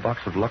to send a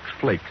box of Lux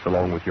Flakes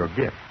along with your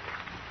gift.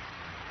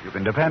 You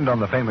can depend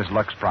on the famous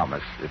Lux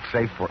promise. It's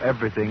safe for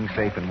everything,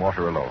 safe in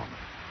water alone.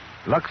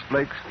 Lux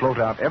Flakes float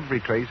out every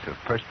trace of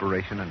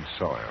perspiration and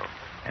soil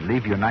and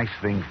leave your nice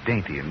things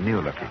dainty and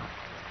new-looking.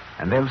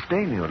 And they'll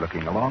stay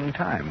new-looking a long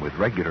time with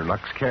regular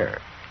Lux care.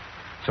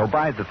 So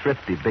buy the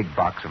thrifty big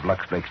box of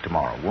Lux Flakes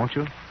tomorrow, won't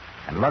you?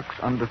 And Lux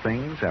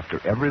underthings after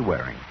every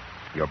wearing.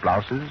 Your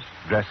blouses,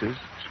 dresses,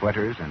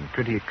 sweaters, and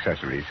pretty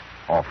accessories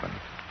often.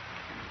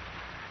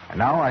 And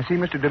now I see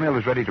Mr. DeMille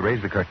is ready to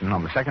raise the curtain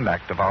on the second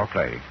act of our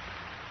play.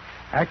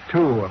 Act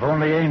 2 of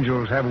Only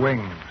Angels Have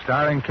Wings,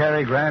 starring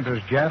Cary Grant as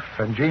Jeff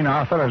and Jean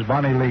Arthur as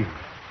Bonnie Lee,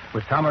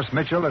 with Thomas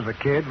Mitchell as the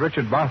Kid,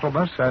 Richard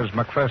Barthelmess as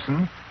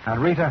McPherson, and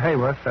Rita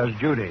Hayworth as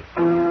Judy.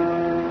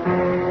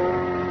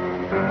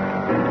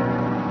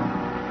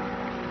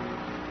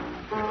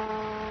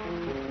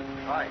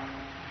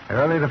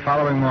 Early the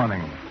following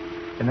morning,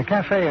 in the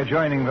cafe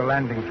adjoining the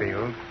landing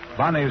field,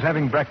 Bonnie is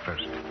having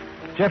breakfast.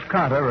 Jeff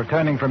Carter,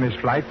 returning from his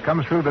flight,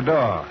 comes through the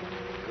door.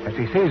 As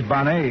he sees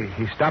Bonnie,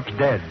 he stops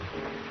dead,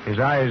 his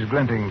eyes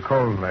glinting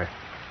coldly.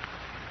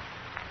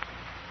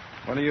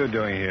 What are you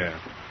doing here?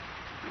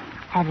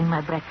 Having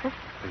my breakfast?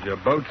 Is your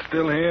boat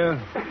still here?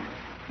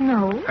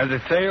 No. Has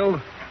it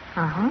sailed?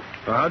 Uh-huh.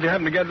 Well, how'd you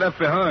happen to get left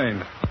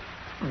behind?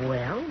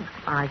 Well,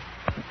 I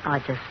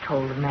just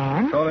told the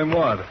man Told him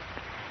what?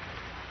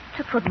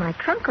 to put my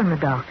trunk on the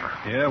dock.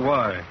 Yeah,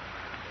 why?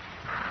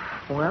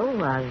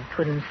 Well, I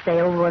couldn't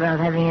sail without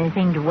having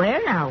anything to wear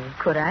now,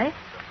 could I?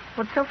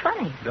 What's so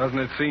funny? Doesn't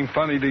it seem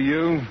funny to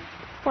you?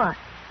 What?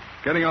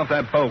 Getting off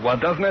that boat, what,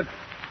 doesn't it?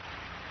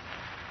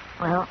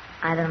 Well,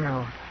 I don't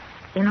know.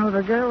 You know,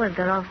 the girl that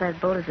got off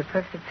that boat is a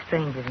perfect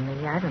stranger to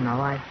me. I don't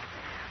know.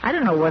 I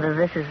don't know whether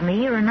this is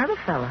me or another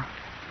fella.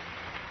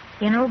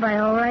 You know, by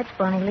all rights,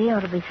 Bonnie Lee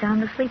ought to be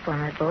sound asleep on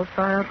that boat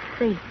far out to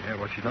sea. Yeah,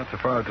 well, she's not so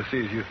far out to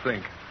sea as you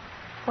think.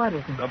 What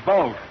isn't? The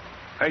boat.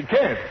 Hey,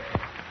 kid.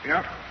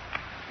 Yep.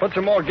 Put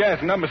some more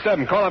gas in number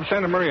 7. Call up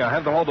Santa Maria.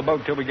 Have them hold the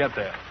boat till we get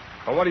there.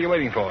 Well, what are you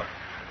waiting for?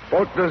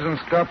 Boat doesn't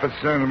stop at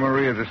Santa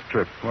Maria this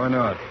trip. Why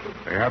not?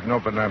 They have no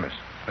bananas.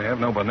 They have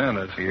no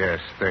bananas.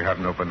 Yes, they have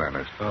no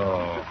bananas.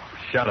 Oh,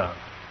 shut up.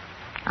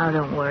 Oh,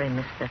 don't worry,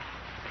 mister.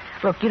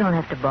 Look, you don't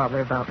have to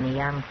bother about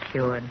me. I'm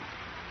cured.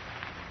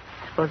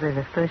 Suppose there's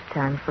a first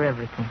time for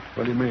everything.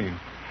 What do you mean?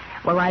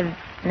 Well, I've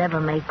never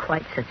made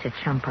quite such a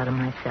chump out of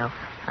myself.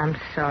 I'm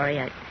sorry.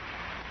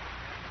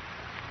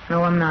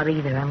 No, I'm not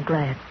either. I'm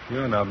glad.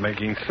 You're not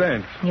making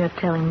sense. You're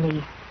telling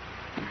me.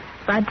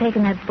 If I'd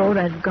taken that boat,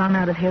 I'd gone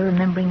out of here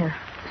remembering a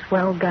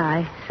swell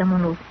guy,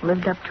 someone who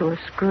lived up to a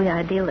screwy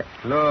ideal that...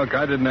 Look,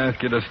 I didn't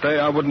ask you to stay.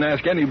 I wouldn't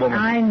ask any woman.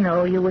 I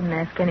know. You wouldn't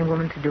ask any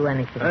woman to do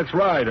anything. That's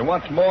right. And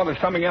what's more, there's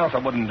something else I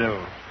wouldn't do.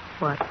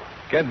 What?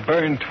 Get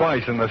burned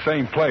twice in the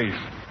same place.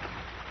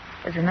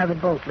 There's another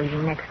boat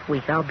leaving next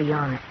week. I'll be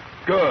on it.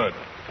 Good.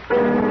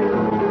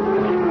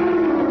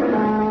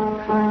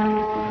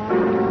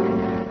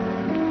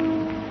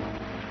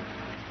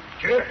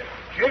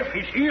 Jeff,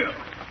 he's here.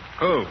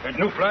 Who? That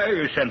new flyer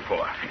you sent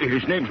for.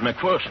 His name's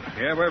McPherson.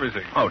 Yeah, where is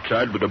he?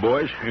 Outside with the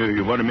boys.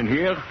 You want him in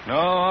here? No,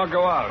 I'll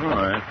go out. All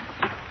right.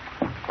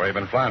 Where you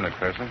been flying,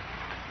 McPherson?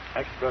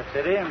 Mexico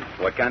City.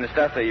 What kind of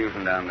stuff they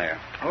using down there?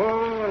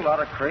 Oh, a lot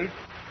of crates.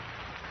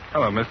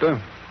 Hello,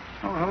 mister.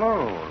 Oh,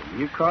 hello.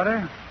 You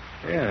Carter?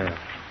 Yeah.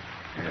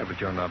 Yeah,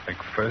 but you're not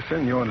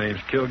McPherson. Your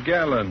name's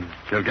Kilgallen.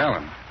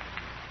 Kilgallen.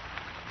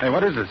 Hey,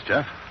 what is this,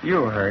 Jeff?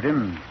 You heard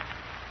him.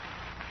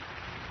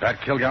 That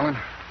Kilgallen?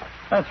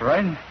 That's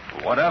right.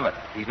 What of it?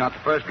 He's not the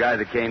first guy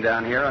that came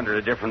down here under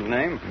a different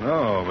name.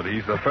 No, but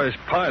he's the first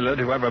pilot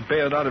who ever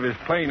bailed out of his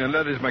plane and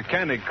let his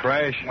mechanic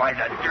crash. Why,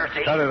 the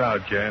dirty... Cut it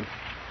out, Jan.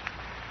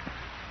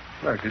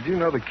 Look, did you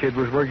know the kid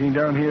was working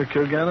down here,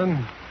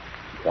 Kilgallen?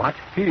 What?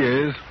 He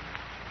is.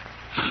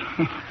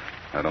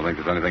 I don't think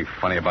there's anything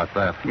funny about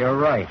that. You're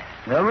right.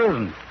 There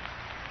isn't.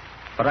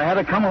 But I had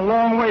to come a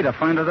long way to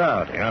find it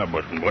out. Yeah,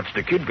 but what's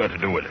the kid got to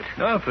do with it?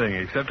 Nothing,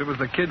 except it was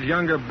the kid's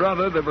younger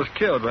brother that was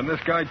killed when this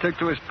guy took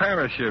to his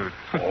parachute.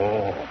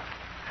 Oh.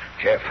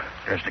 Jeff,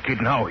 there's the kid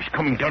now. He's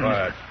coming down.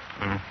 Right.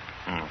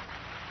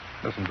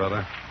 Listen,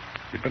 brother.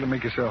 You better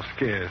make yourself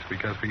scarce,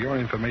 because for your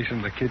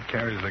information, the kid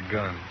carries a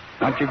gun.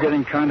 Aren't you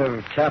getting kind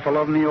of careful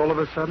of me all of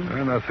a sudden?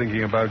 I'm not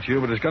thinking about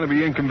you, but it's going to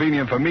be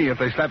inconvenient for me if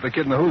they slap the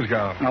kid in the who's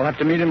gown. I'll have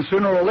to meet him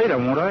sooner or later,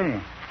 won't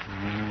I?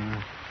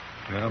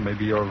 Well,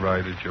 maybe you're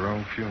right. It's your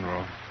own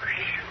funeral.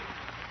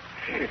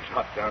 It's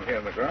hot down here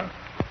on the ground.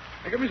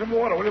 Hey, give me some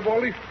water, will you,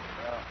 Baldy?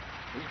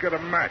 Who's got a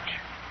match?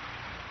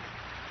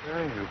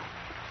 Hey,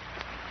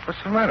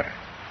 what's the matter?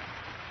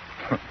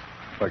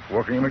 It's like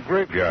walking in a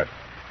graveyard.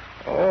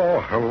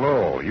 Oh,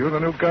 hello. You the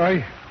new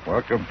guy?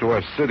 Welcome to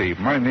our city.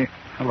 My name...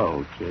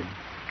 Hello, kid.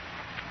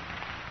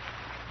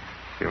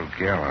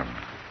 Kilgallen.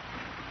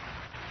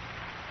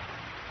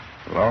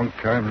 Long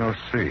time no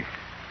see.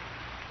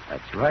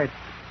 That's right.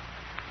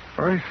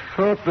 I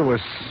thought there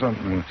was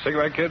something.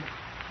 Cigarette, kid?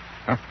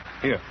 Huh?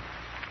 Here.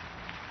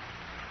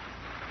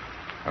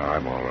 Oh,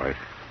 I'm all right.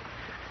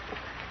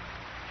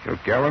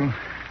 Kilgallen,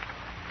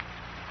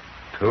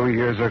 2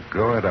 years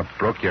ago I'd have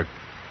broke your...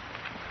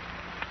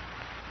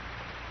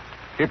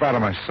 Keep out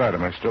of my sight. I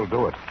may still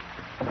do it.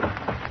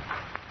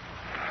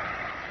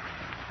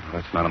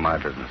 That's none of my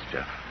business,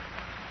 Jeff.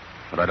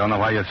 But I don't know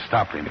why you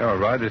stopped him. All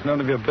right, it's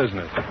none of your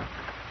business.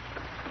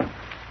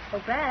 Oh,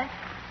 Brad.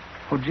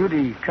 Oh,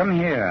 Judy, come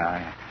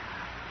here.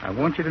 I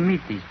want you to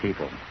meet these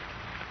people.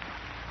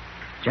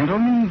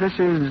 Gentlemen, this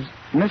is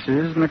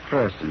Mrs.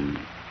 McPherson.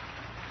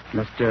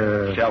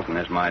 Mr. Shelton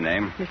is my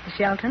name. Mr.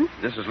 Shelton?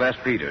 This is Les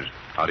Peters.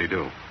 How do you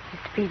do?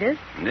 Mr. Peters?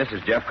 And this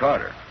is Jeff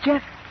Carter.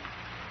 Jeff.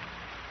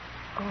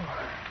 Oh.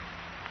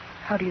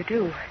 How do you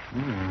do?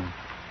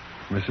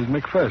 Mrs.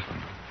 McPherson.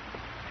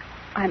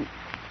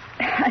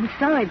 I'm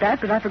sorry,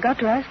 Brad, but I forgot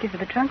to ask you for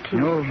the trunk key.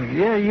 Oh,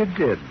 yeah, you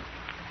did.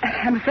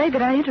 I'm afraid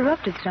that I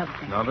interrupted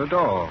something. Not at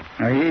all.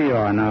 Now, here you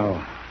are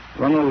now.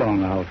 Run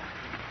along.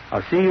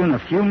 I'll see you in a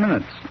few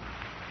minutes.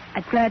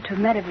 I'm glad to have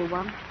met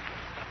everyone.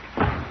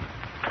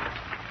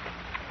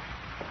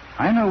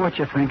 I know what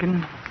you're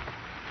thinking.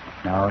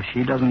 No,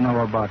 she doesn't know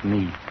about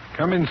me.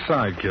 Come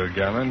inside,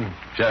 Kilgallen.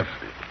 Jeff,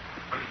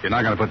 you're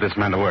not going to put this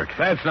man to work.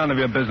 That's none of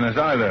your business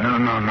either.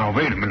 No.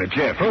 Wait a minute,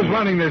 Jeff. Who's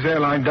running this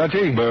airline,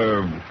 Dutchie?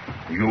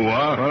 You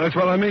are? Well, that's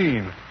what I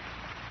mean.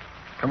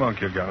 Come on,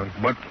 Kilgallen.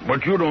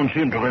 But you don't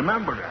seem to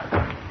remember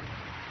that.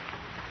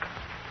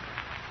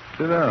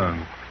 Sit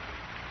down.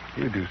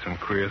 You do some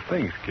queer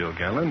things,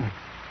 Kilgallen.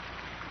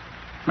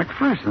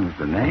 McPherson's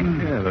the name.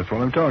 Yeah, that's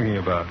what I'm talking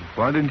about.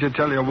 Why didn't you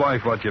tell your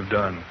wife what you've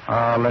done?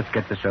 Let's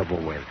get this over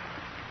with.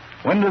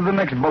 When does the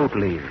next boat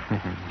leave?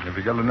 Have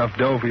you got enough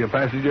dough for your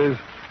passengers?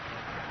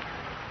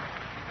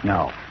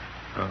 No.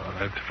 Oh,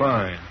 that's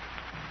fine.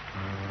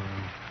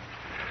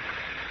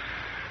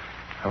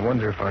 I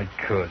wonder if I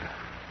could.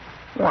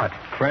 What?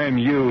 Cram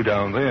you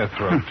down their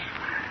throats.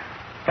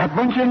 That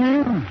bunch of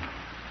you?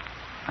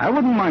 I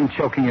wouldn't mind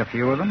choking a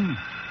few of them.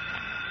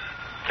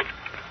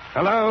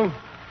 Hello?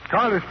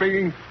 Carter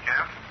speaking.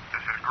 Jeff,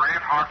 this is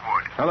Grant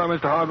Hartwood. Hello,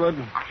 Mr. Hartwood.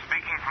 I'm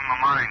speaking from the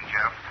mine,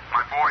 Jeff.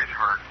 My boy's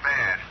hurt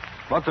bad.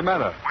 What's the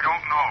matter? We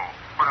don't know,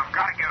 but I've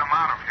got to get him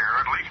out of here.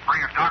 At least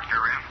bring a doctor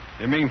in.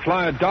 You mean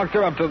fly a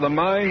doctor up to the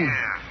mine?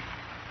 Yes.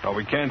 Oh,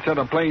 we can't set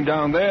a plane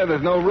down there.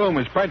 There's no room.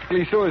 It's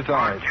practically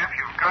suicide. Jeff,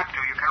 you've got to.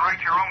 You can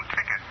write your own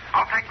ticket.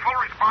 I'll take full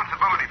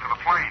responsibility for the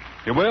plane.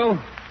 You will?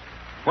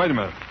 Wait a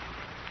minute.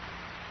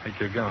 Take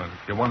your gun.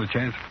 You want a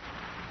chance?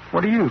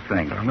 What do you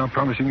think? I'm not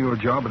promising you a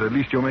job, but at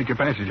least you'll make your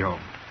passage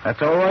home.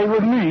 That's all right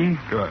with me.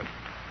 Good.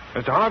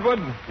 Mr.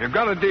 Hartwood, you've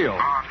got a deal.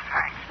 Oh,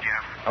 thanks,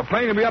 Jeff. A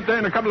plane will be up there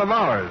in a couple of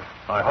hours.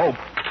 I hope.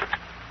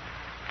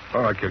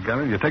 All right,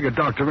 Kilgallen, you take a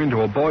doctor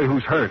into a boy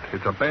who's hurt.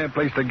 It's a bad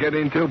place to get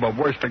into, but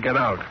worse to get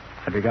out.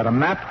 Have you got a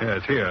map? Yeah,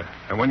 it's here.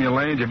 And when you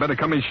land, you better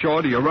come in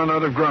short or you run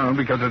out of ground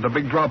because there's a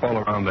big drop all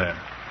around there.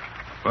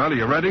 Well, are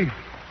you ready?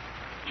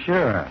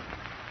 Sure.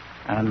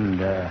 And,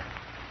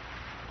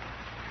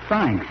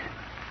 thanks.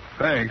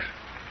 Thanks.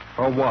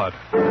 For what?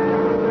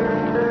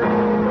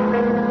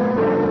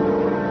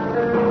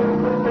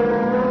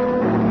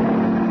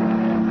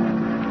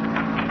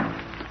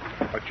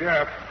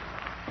 Jeff.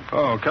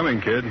 Oh, come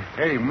in, kid.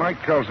 Hey,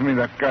 Mike tells me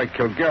that guy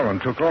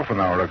Kilgallen took off an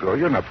hour ago.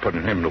 You're not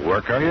putting him to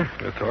work, are you?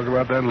 We'll talk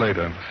about that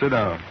later. Sit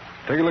down.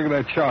 Take a look at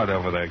that chart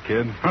over there,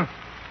 kid. Huh?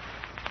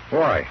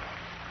 Why?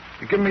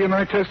 You giving me a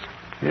night test?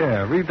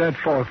 Yeah, read that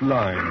fourth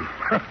line.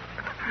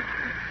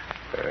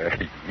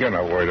 You're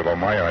not worried about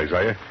my eyes,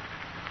 are you?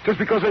 Just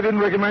because I didn't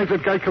recognize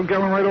that guy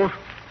Kilgallen right off?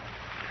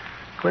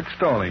 Quit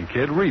stalling,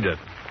 kid. Read it.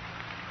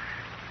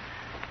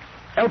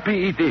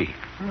 LPED.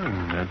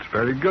 That's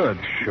very good.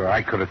 Sure,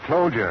 I could have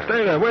told you.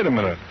 Stay there. Wait a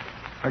minute.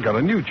 I got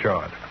a new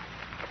chart.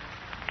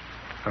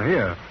 Now,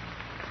 here.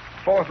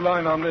 Fourth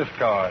line on this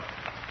card.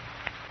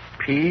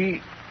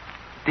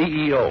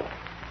 PDEO.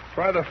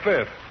 Try the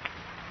fifth.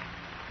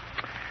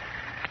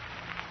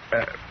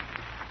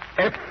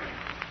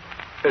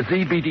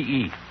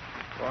 FZBDE.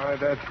 Why,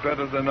 that's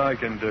better than I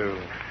can do.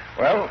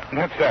 Well,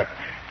 that's that.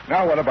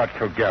 Now, what about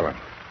Kilgallen?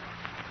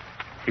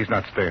 He's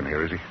not staying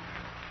here, is he?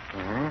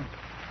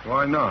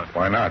 Why not?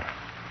 Why not?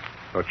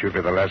 Thought you'd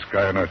be the last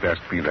guy on earth to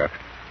ask me that.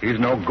 He's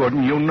no good,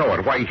 and you know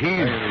it. Why, Take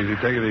it easy,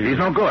 take it easy. He's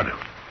no good.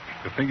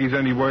 You think he's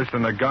any worse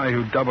than the guy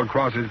who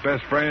double-crossed his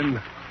best friend?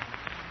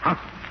 Huh?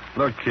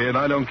 Look, kid,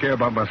 I don't care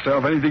about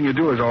myself. Anything you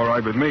do is all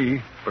right with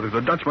me. But if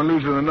the Dutchman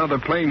loses another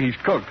plane, he's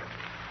cooked.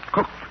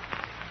 Cooked?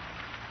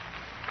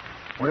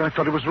 Well, I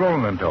thought it was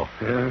rolling then, though.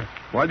 Yeah?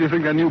 Why do you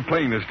think that new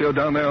plane is still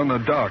down there on the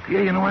dock?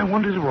 Yeah, you know, I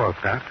wondered about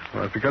that.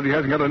 Well, it's because he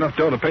hasn't got enough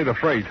dough to pay the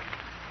freight.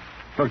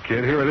 Look,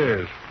 kid, here it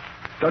is.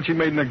 Dutchie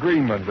made an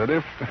agreement that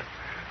if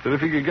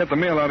he could get the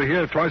mail out of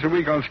here twice a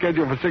week on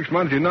schedule for 6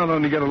 months, he'd not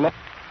only get a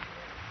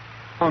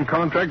long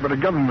contract, but a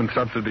government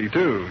subsidy,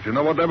 too. Do you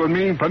know what that would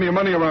mean? Plenty of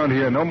money around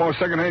here. No more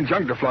second-hand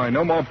junk to fly.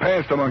 No more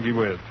past to monkey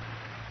with.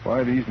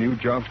 Why, these new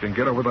jobs can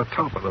get over the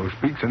top of those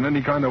peaks in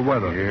any kind of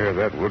weather. Yeah,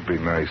 that would be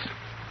nice.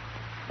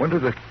 When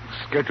did the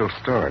schedule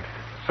start?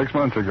 6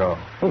 months ago.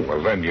 Oh,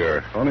 well, then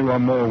you're... Only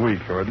one more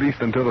week, or at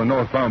least until the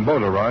northbound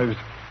boat arrives.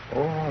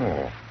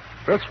 Oh,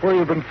 that's where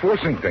you've been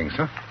forcing things,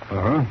 huh?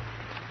 Uh-huh.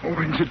 Well,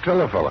 why didn't you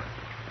tell a fella?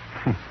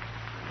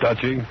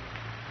 Touchy.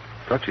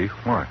 Touchy?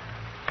 Why?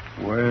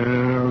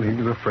 Well, he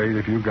was afraid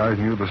if you guys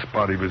knew the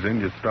spot he was in,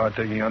 you'd start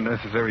taking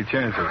unnecessary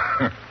chances.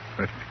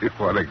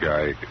 What a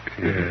guy.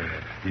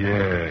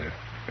 Yeah.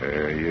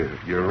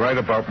 You're right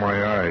about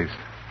my eyes.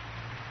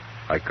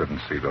 I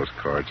couldn't see those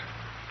cards.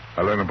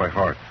 I learned them by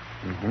heart.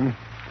 Mm-hmm.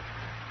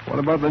 What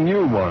about the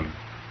new one?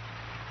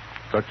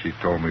 Touchy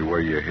told me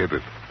where you hid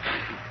it.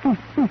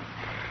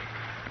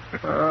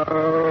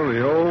 Oh,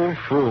 the old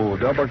fool,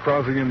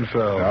 double-crossing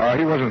himself. No,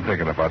 he wasn't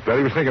thinking about that.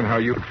 He was thinking how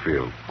you'd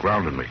feel,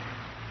 grounding me.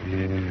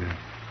 Yeah.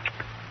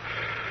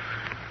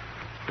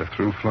 The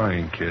through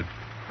flying, kid.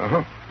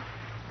 Uh-huh.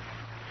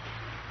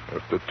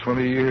 After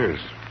 20 years.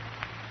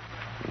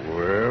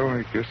 Well,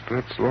 I guess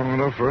that's long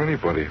enough for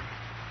anybody.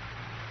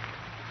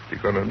 You're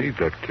going to need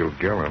that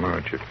Kilgallen,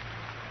 aren't you?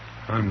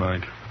 I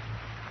might.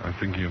 I'm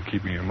thinking of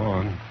keeping him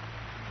on.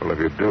 Well, if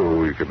you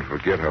do, you can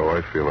forget how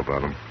I feel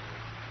about him.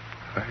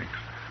 Thanks.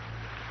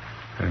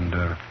 And,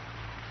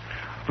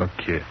 look,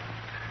 kid,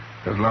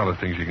 there's a lot of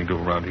things you can do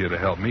around here to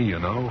help me, you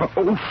know.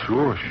 Oh,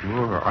 sure.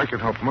 I can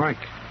help Mike.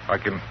 I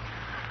can,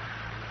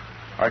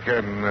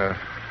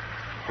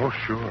 oh,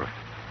 sure.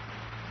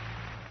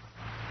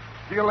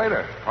 See you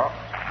later, Pop.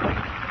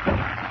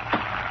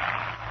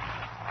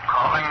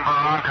 Calling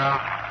Barranca.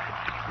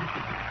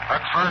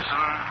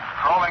 McPherson,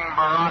 calling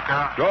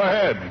Barranca. Go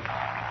ahead.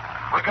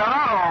 We got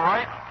out all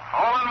right.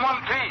 All in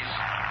one piece.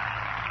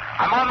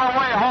 I'm on my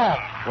way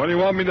home. What do you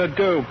want me to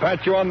do?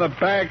 Pat you on the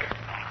back?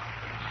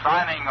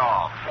 Signing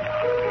off.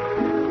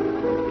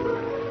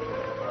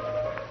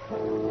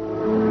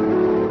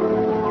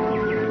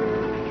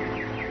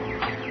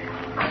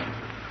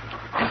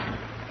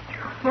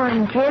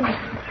 Morning, kids.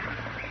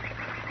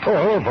 Oh,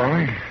 hello,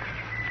 Barney.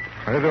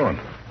 How you doing?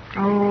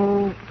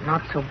 Oh,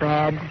 not so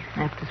bad.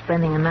 After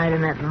spending a night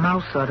in that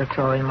mouse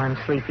auditorium I'm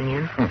sleeping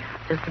in,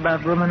 just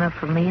about room enough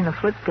for me and a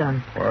flip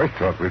gun. Well, I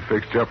thought we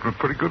fixed you up in a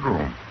pretty good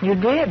room. You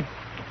did.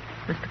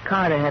 Mr.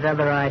 Carter had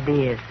other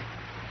ideas.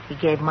 He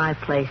gave my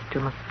place to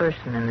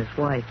McPherson and his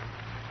wife.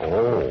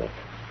 Oh.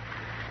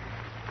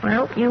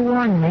 Well, you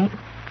warned me.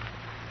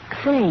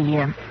 Say,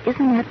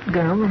 isn't that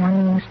girl the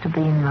one you used to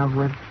be in love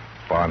with?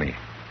 Bonnie,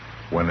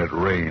 when it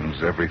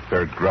rains, every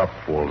third drop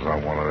falls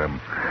on one of them.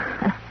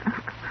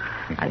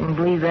 I can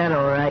believe that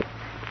all right.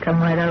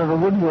 Come right out of the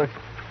woodwork.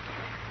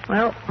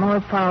 Well, more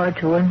power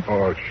to him.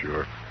 Oh,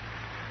 sure.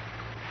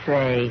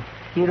 Say,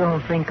 you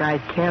don't think I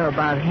care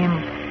about him?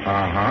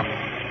 Uh-huh.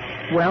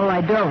 Well,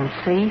 I don't,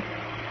 see?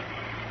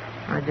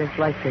 I just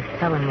like to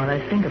tell him what I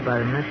think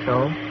about him, that's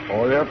all.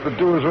 All you have to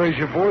do is raise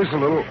your voice a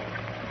little.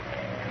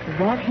 Is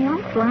that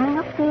him flying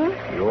up there?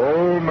 The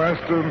old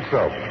master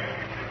himself.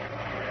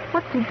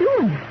 What's he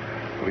doing?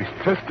 Well, he's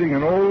testing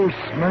an old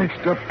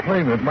smashed-up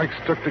plane that Mike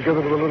stuck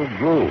together with a little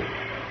glue.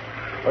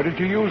 Or did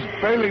you use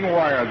baling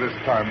wire this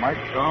time, Mike?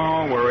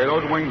 Don't worry.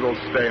 Those wings will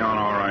stay on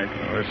all right.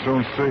 We'll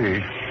soon see.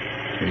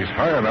 He's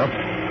high enough.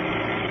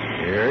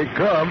 Here he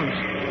comes.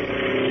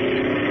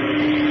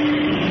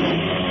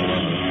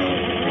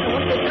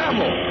 What the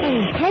devil?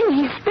 Hey,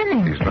 he's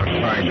spinning. He's not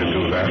trying to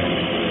do that.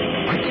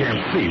 I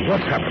can't see.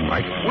 What's happened,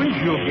 Mike?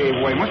 Windshield gave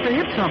way. Must have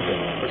hit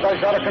something. Looks like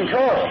it's out of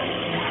control.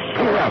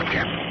 Pull it out,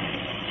 Cap.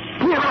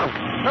 Pull it out.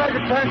 Now's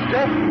your chance,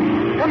 Jeff.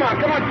 Come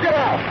on, get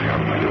out.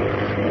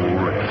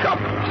 Jump.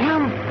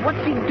 Jim,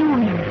 what's he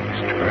doing?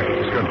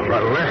 He's going to try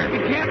to land. He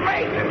can't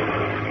make it.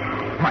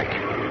 Mike,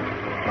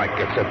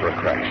 get set for a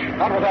crash.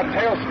 Not with that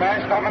tail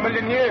smash, not in a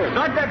million years.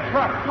 Start that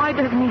truck. Why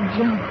doesn't he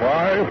jump?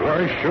 Why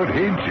should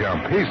he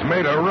jump? He's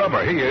made of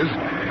rubber, he is.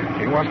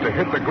 He wants to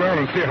hit the ground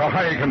and see how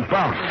high he can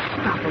bounce.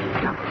 Stop it.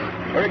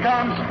 Here he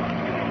comes.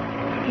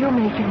 You'll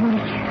make it,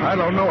 won't you? I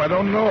don't know. I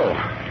don't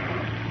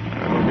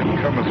can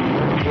come as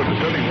good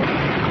as anyone.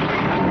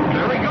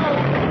 There we go.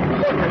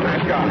 Look at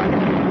that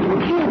guy.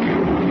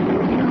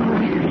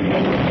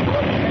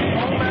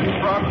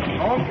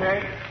 Okay.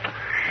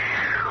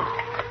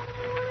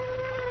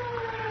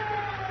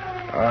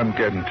 I'm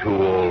getting too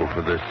old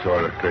for this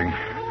sort of thing.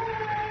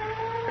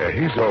 Yeah,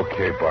 he's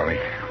okay, Bonnie.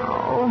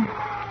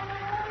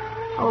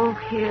 Oh,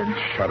 kid.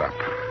 Shut up.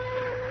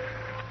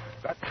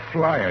 That's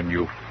flying,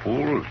 you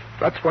fool.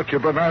 That's what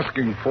you've been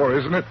asking for,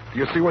 isn't it?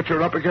 You see what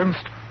you're up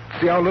against?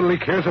 See how little he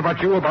cares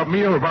about you, about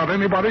me, or about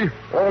anybody?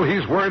 All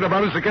he's worried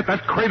about is to get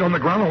that crate on the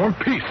ground in one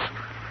piece.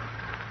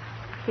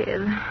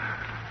 Kid.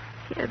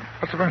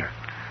 What's the matter?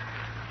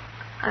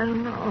 I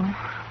don't know.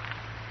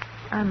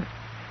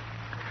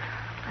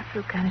 I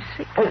feel kind of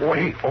sick. Oh,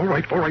 hey, all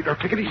right. Now,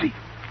 take it easy.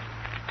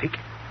 Take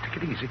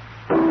it easy.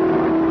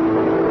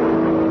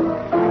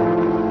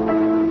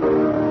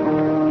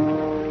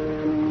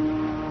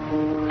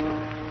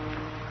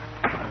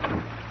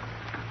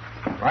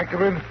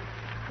 Vicodin?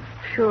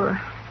 Sure.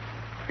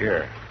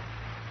 Here.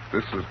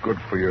 This is good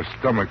for your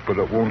stomach, but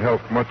it won't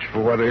help much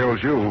for what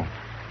ails you.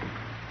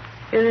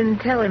 You didn't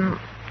tell him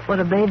what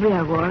a baby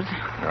I was.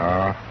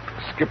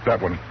 Skip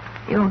that one.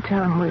 You don't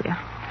tell him, will you?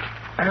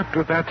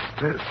 After that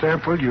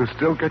sample, you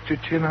still get your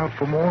chin out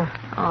for more?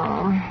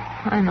 Oh,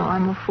 I know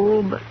I'm a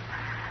fool, but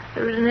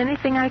there isn't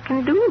anything I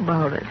can do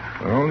about it.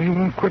 Well, he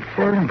won't quit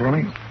flirting,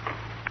 Bunny.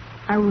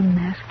 I wouldn't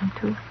ask him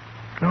to.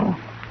 No.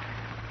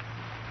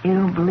 You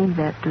don't believe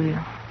that, do you?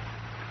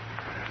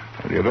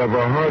 You'd have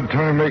a hard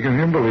time making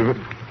him believe it.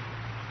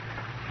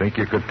 Think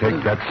you could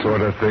take that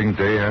sort of thing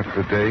day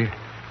after day?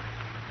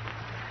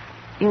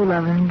 You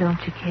love him, don't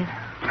you, kid?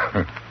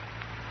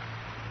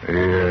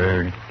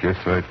 Yeah, guess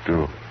I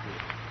do.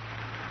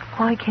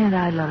 Why can't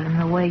I love him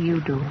the way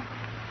you do?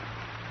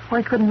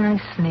 Why couldn't I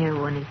sneer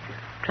when he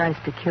tries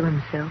to kill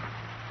himself?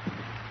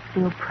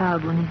 Feel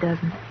proud when he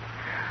doesn't?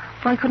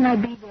 Why couldn't I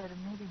be there to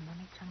meet him when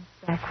he comes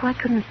back? Why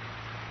couldn't...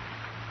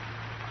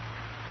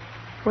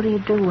 What do you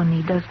do when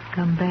he doesn't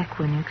come back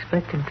when you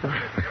expect him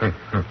to?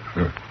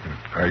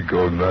 I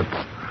go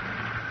nuts.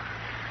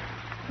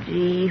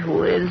 Gee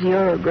whiz,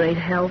 you're a great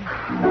help.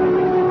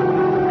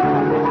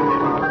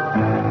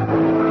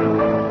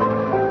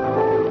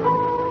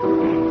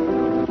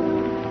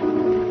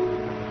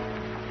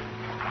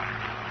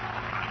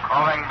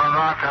 Calling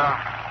Baraka.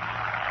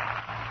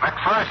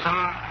 McPherson,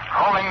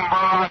 calling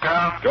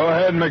Baraka. Go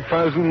ahead,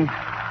 McPherson.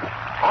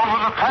 Over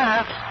the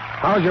pass.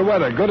 How's your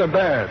weather, good or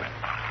bad?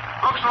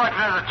 Looks like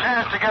there's a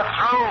chance to get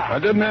through. I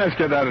didn't ask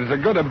you that. Is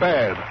it good or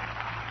bad?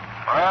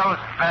 Well,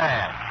 it's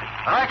bad.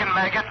 But I can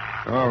make it.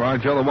 All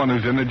right, you're the one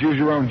who's in it. Use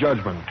your own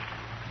judgment.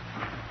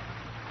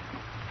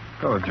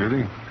 Hello,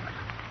 Judy.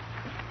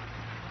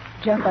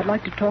 Jeff, I'd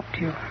like to talk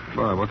to you.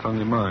 Why, what's on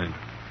your mind?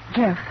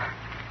 Jeff,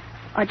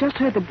 I just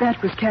heard the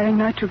bat was carrying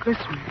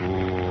nitroglycerin.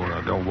 Oh,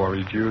 now don't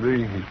worry,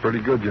 Judy. He's pretty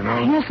good, you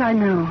know. Yes, I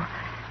know.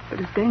 But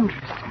it's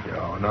dangerous.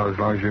 Yeah, not as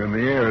long as you're in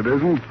the air, it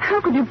isn't.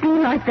 How could you be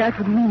like that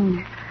with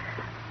me?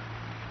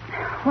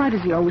 Why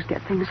does he always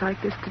get things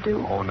like this to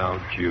do? Oh, now,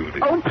 Judy.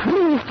 Oh,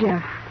 please,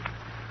 Jeff.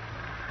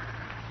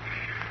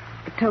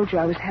 I told you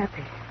I was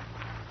happy.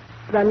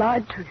 But I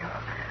lied to you.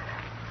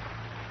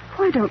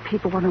 Why don't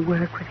people want to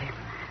work with him?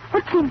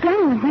 What's he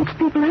done that makes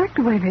people act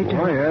the way they do?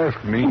 Why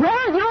ask me?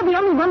 Well, you're the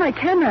only one I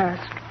can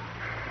ask.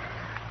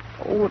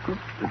 Oh, it was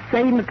the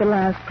same at the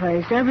last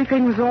place.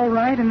 Everything was all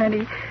right, and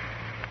then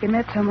he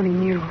met someone he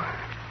knew.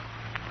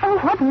 Oh,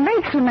 what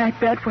makes him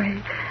act that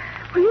way?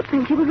 Well, you'd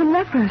think he was a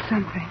leper or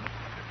something.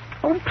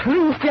 Oh,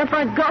 please, Jeff,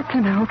 I've got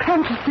to know.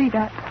 Can't you see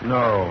that?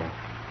 No.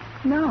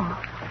 No.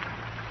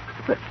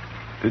 But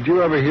Did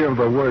you ever hear of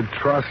the word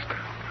trust?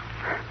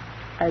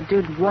 I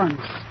did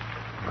once.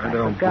 I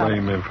don't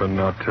blame him for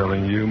not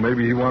telling you.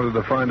 Maybe he wanted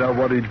to find out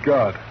what he'd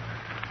got.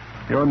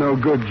 You're no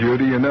good,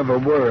 Judy. You never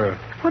were.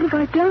 What have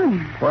I done?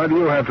 Why do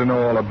you have to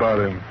know all about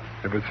him?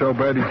 If it's so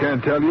bad he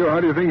can't tell you, how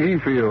do you think he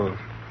feels?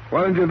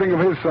 Why didn't you think of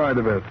his side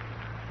of it?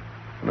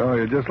 No,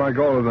 you're just like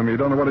all of them. You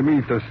don't know what it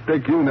means to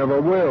stick. You never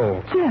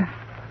will. Jeff.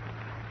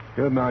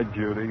 Good night,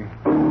 Judy.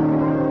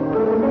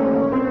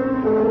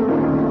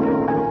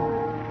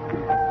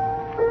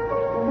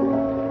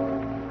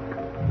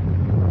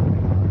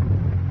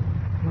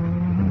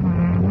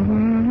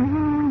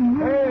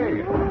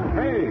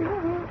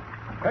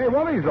 Hey,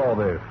 what is all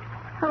this?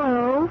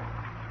 Hello.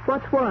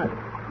 What's what?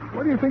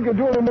 What do you think you're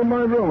doing in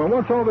my room? And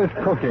what's all this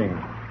cooking?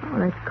 Oh,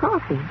 that's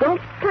coffee. Don't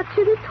touch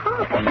it. It's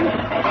hot.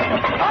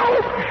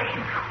 Oh!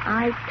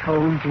 I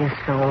told you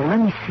so. Let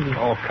me see.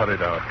 Oh, cut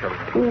it out.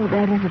 Ooh,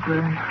 that is a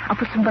burn. I'll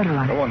put some butter on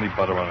I it. don't want any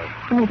butter on it.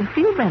 To make it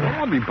feel better. I don't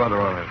want any butter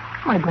on it.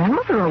 My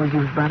grandmother always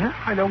used butter.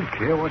 I don't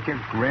care what your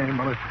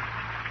grandmother...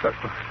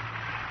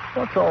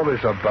 What's all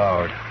this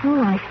about?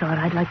 Oh, I thought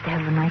I'd like to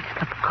have a nice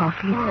cup of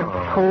coffee. It's so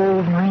Oh.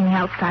 cold and rainy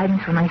outside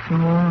and so nice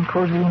and warm and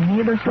cozy in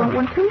here. Don't you want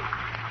one, too?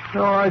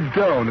 No, I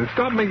don't. And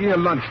stop making a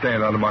lunch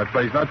stand out of my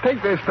place. Now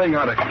take this thing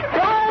out of here.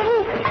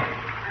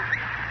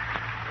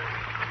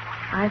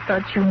 I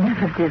thought you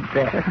never did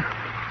that.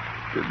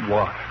 Did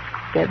what?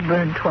 Get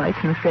burned twice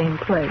in the same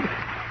place.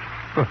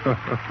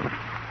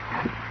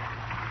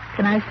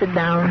 Can I sit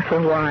down for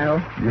a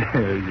while?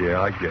 Yeah,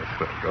 I guess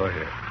so. Go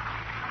ahead.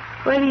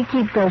 Where do you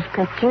keep those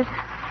pictures?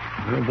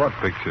 What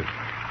pictures?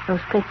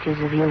 Those pictures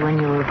of you when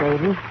you were a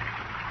baby.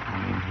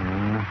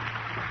 Mm-hmm.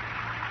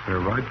 They're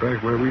right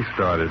back where we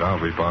started,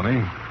 aren't we,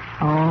 Bonnie?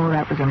 Oh,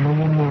 that was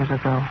 1,000,000 years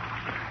ago.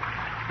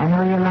 I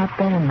know you a lot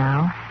better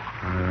now.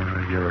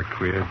 You're a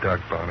queer duck,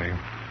 Bonnie.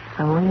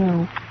 So are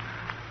you.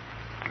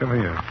 Come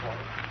here.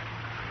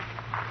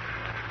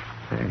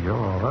 Hey, you're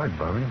all right,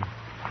 Bonnie.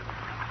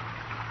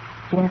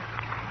 Jeff,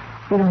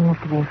 you don't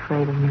have to be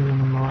afraid of me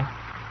anymore.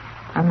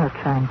 I'm not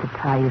trying to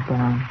tie you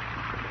down.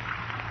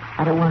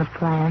 I don't want to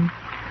plan.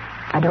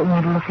 I don't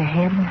want to look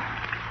ahead.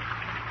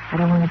 I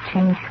don't want to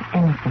change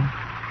anything.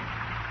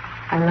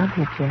 I love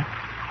you, Jeff.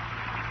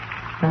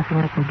 Nothing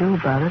I can do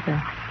about it.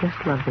 I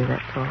just love you,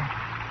 that's all.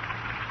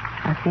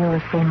 I feel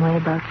the same way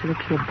about you the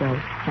kid does.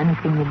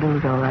 Anything you do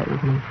is all right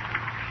with me.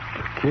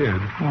 The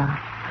kid? Yeah.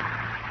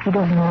 He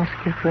doesn't ask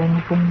you for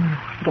anything,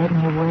 get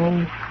in your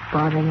way,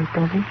 bother you,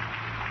 does he?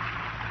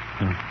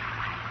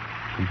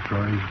 He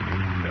drives me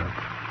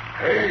nuts.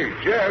 Hey,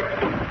 Jeff.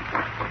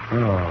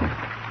 Oh.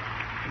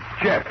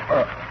 Jeff.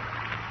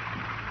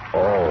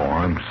 Oh,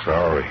 I'm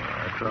sorry.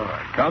 That's all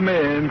right. Come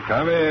in.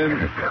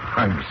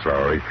 I'm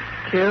sorry.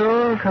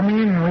 Sure, come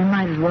in. We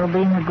might as well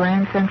be in the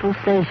Grand Central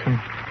Station.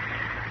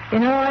 You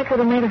know, I could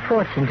have made a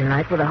fortune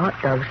tonight with a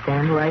hot dog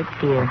stand right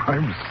here.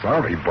 I'm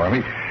sorry,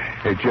 Bonnie.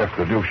 Hey, Jeff,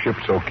 the new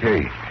ship's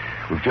okay.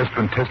 We've just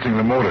been testing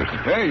the motors.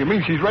 Hey, you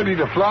mean she's ready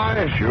to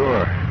fly?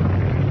 Sure.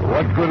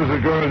 What good is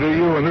it going to do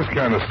you in this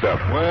kind of stuff?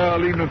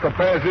 Well, even if the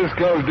pass is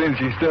closed in,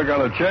 she's still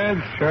got a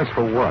chance. Chance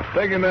for what?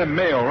 Taking that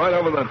mail right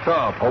over the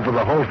top. Over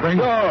the whole thing?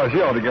 Oh,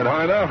 she ought to get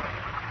high enough.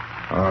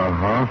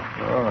 Uh-huh.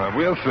 All right,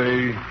 we'll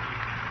see.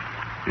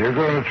 You're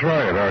going to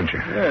try it, aren't you?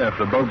 Yeah, if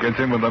the boat gets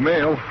in with the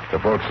mail. The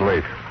boat's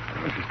late.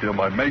 Well, she still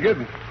might make it.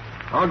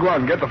 I'll go out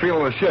and get the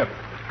feel of the ship.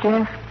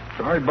 Jeff?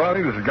 Sorry,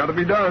 Bonnie, this has got to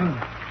be done.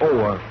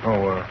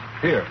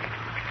 Here.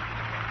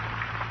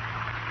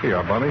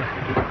 Here, Bonnie.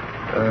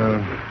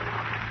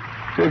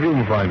 See if you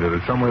can find it.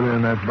 It's somewhere there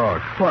in that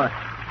box. What?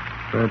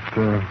 That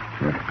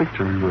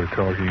picture we were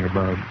talking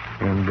about.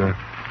 And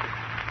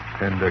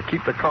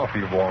keep the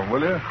coffee warm,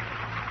 will you?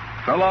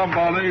 So long,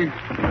 Bonnie.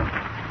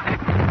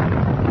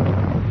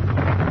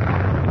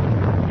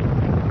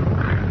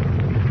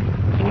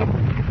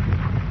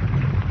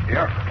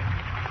 Yeah.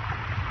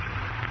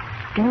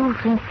 Do you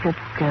think that,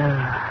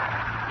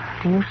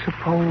 do you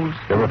suppose...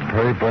 You ever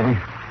pray, Bonnie?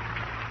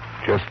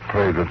 Just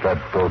pray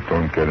that boat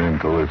don't get in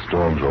till the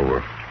storm's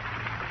over.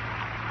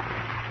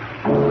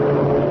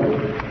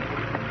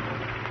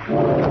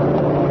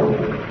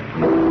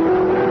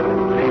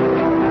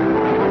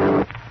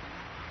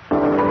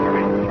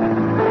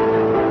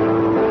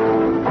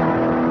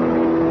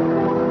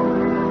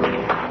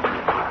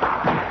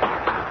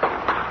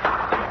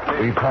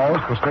 We pause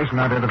for station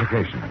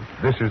identification.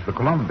 This is the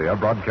Columbia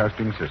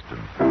Broadcasting System.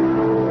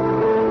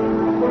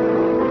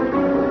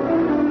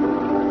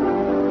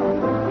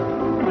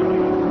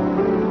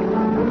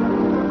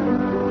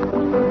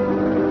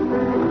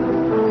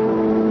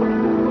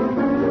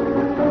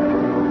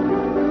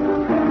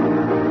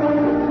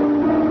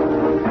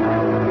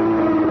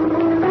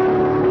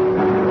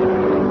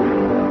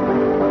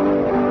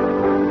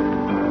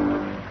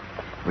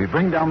 We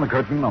bring down the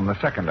curtain on the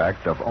second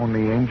act of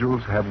Only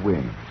Angels Have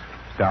Wings,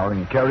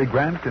 starring Cary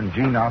Grant and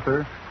Jean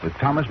Arthur, with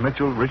Thomas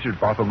Mitchell, Richard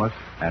Barthelmess,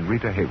 and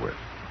Rita Hayworth.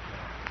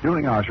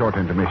 During our short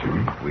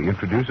intermission, we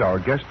introduce our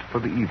guest for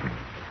the evening.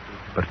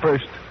 But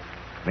first,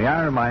 may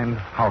I remind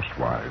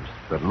housewives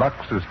that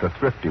Lux is the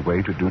thrifty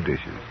way to do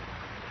dishes.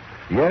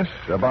 Yes,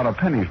 about a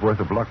penny's worth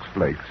of Lux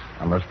Flakes,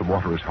 unless the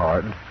water is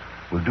hard,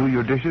 will do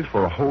your dishes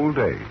for a whole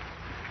day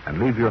and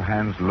leave your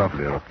hands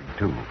lovely looking,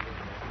 too.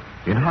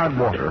 In hard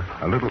water,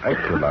 a little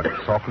extra Lux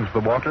softens the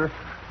water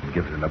and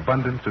gives an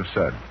abundance of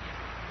suds.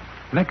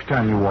 Next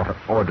time you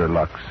order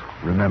Lux,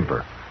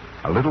 remember,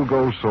 a little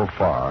goes so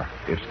far,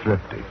 it's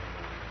thrifty.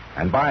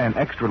 And buy an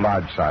extra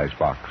large size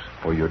box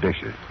for your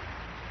dishes.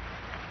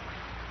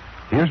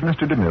 Here's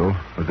Mr. DeMille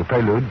with the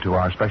prelude to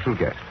our special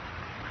guest.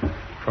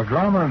 For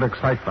drama and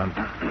excitement,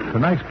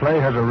 tonight's play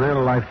has a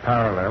real-life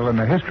parallel in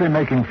a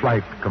history-making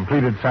flight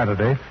completed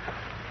Saturday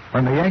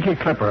when the Yankee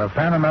Clipper of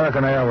Pan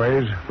American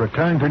Airways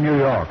returned to New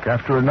York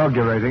after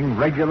inaugurating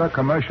regular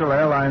commercial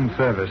airline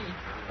service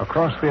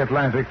across the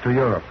Atlantic to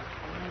Europe.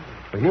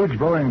 The huge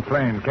Boeing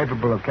plane,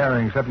 capable of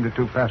carrying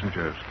 72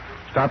 passengers,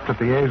 stopped at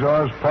the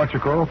Azores,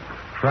 Portugal,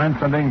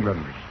 France, and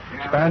England,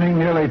 spanning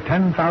nearly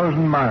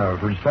 10,000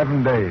 miles in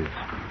 7 days.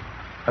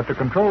 At the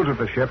controls of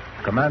the ship,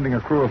 commanding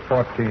a crew of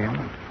 14,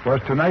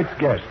 was tonight's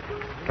guest,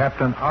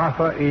 Captain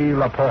Arthur E.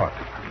 Laporte.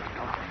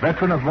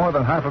 Veteran of more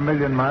than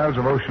 500,000 miles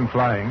of ocean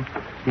flying,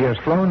 he has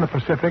flown the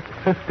Pacific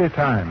 50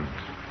 times.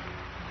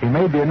 He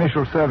made the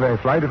initial survey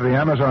flight of the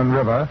Amazon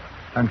River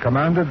and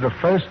commanded the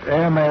first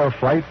airmail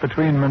flight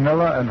between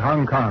Manila and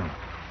Hong Kong.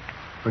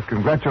 With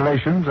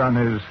congratulations on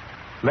his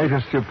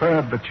latest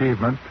superb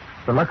achievement,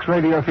 the Lux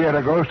Radio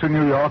Theater goes to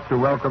New York to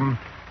welcome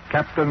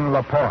Captain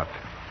Laporte.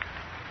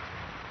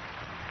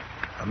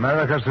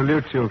 America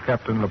salutes you,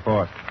 Captain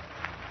Laporte.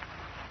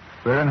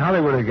 We're in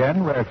Hollywood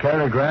again, where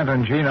Cary Grant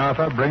and Jean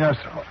Arthur bring us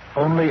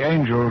Only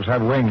Angels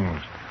Have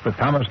Wings, with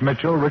Thomas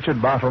Mitchell, Richard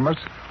Barthelmess,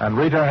 and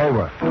Rita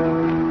Hayworth.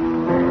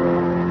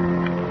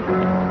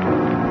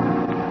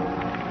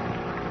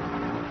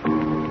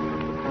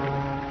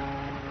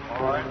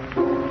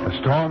 The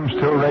storm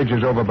still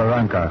rages over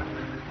Barranca,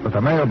 but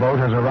the mailboat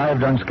has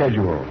arrived on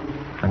schedule,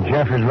 and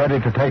Jeff is ready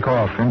to take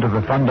off into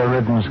the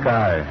thunder-ridden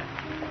sky.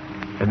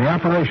 In the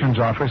operations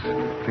office,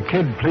 the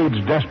kid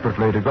pleads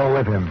desperately to go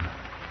with him.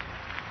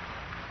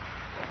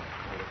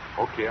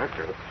 Okay, I got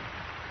it.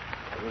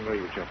 I don't know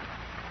you, Jeff.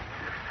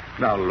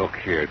 Now, look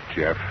here,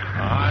 Jeff.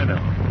 I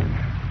know.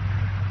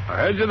 I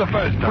heard you the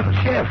first time.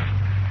 But, Jeff.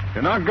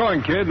 You're not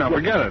going, kid. Now,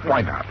 forget it.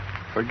 Why not?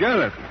 Forget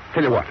it.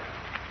 Tell you what.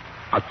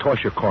 I'll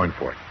toss you a coin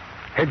for it.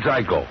 Heads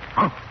I go.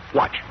 Huh?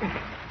 Watch.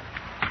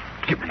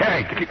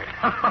 Hey.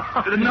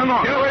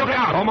 No. Get away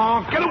down. Come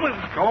on. Get away.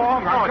 Go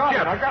on. I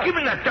got it. Give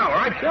me that dollar,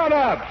 all right? Shut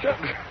up.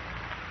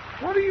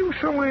 What are you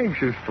so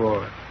anxious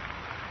for?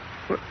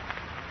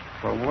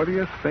 Well, what do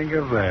you think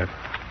of that?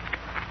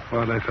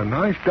 Well, that's a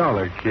nice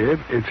dollar, kid.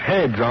 It's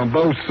heads on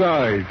both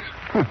sides.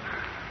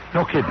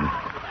 No kidding.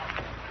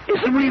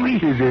 Is it really?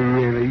 Is it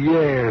really?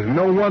 Yes.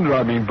 No wonder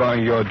I've been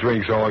buying your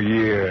drinks all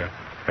year.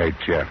 Hey,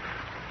 Jeff.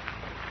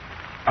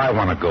 I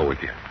want to go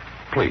with you.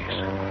 Please.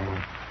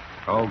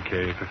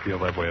 Okay, if you feel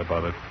that way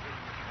about it.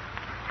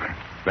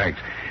 Thanks.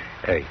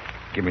 Hey,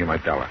 give me my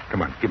dollar.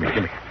 Come on, give me.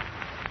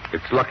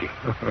 It's lucky.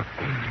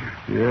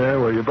 Yeah,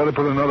 well, you better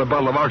put another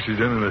bottle of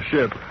oxygen in the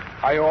ship.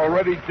 I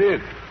already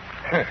did.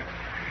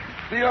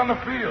 See you on the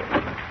field.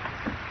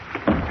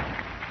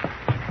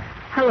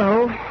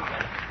 Hello.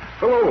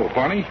 Hello,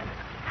 Bonnie.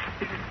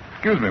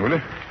 Excuse me, will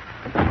you?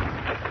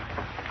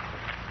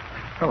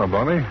 Hello,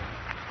 Bonnie.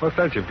 What's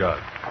that you've got?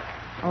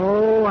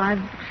 Oh,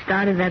 I've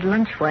started that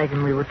lunch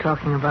wagon we were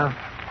talking about.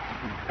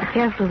 Be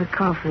careful of the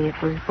coffee.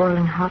 It was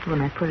boiling hot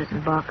when I put it in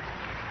the box.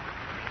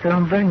 So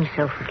don't burn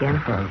yourself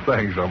again.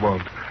 Thanks, I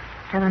won't.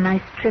 Have a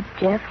nice trip,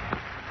 Jeff.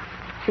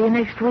 See you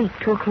next week,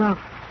 2 o'clock.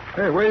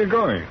 Hey, where are you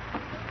going?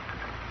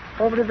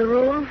 Over to the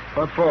room?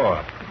 What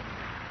for?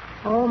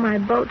 Oh, my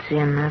boat's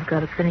in. I've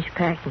got to finish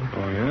packing.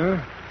 Oh, yeah?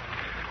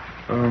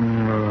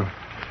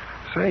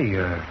 Say,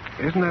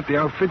 isn't that the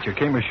outfit you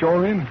came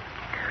ashore in?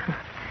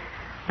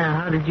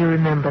 Now, how did you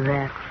remember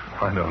that?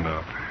 I don't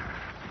know.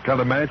 Got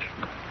a match?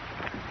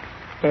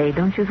 Hey,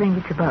 don't you think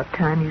it's about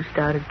time you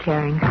started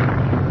carrying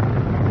something?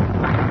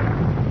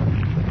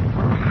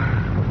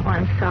 Oh,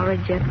 I'm sorry,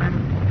 Jeff.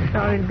 I'm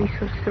sorry to be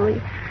so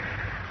silly.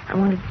 I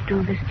wanted to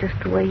do this just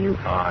the way you...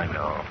 Oh, I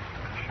know.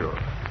 Sure.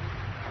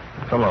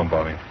 So long,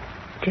 Bonnie.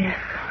 Jeff,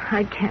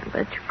 I can't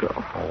let you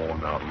go. Oh,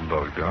 now,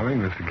 look,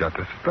 darling, this has got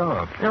to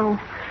stop. No,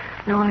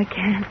 I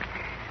can't.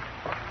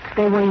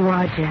 Stay where you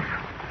are, Jeff.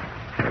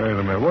 Wait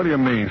a minute. What do you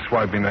mean,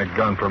 swiping that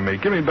gun from me?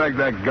 Give me back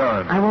that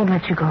gun. I won't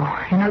let you go.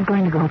 You're not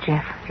going to go,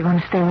 Jeff. You're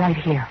going to stay right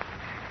here.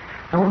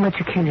 I won't let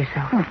you kill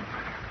yourself.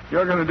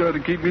 You're going to do it to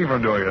keep me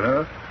from doing it,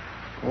 huh?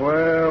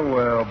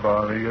 Well,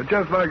 Bonnie, you're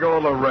just like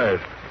all the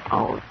rest.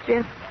 Oh,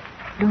 Jeff,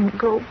 don't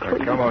go, please.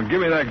 Now, come on,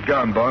 give me that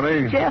gun,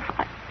 Bonnie. Jeff,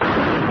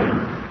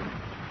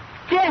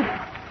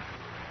 Jeff!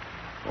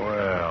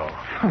 Well,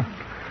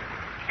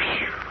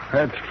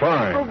 that's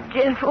fine. Oh,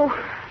 Jeff,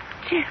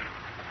 Jeff.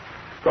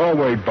 Go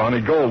away,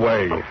 Bonnie, go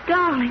away. Oh,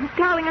 darling,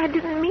 I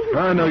didn't mean it.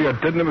 I know you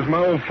didn't. It was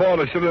my own fault.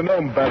 I should have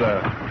known better.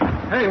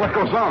 Hey, what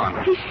goes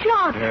on? He's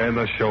shot. Yeah, in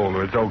the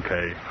shoulder. It's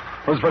okay.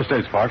 Where's first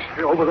aid, Sparks?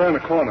 Hey, over there in the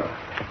corner.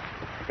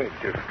 Hey,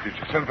 did you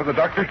send for the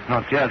doctor?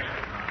 Not yet.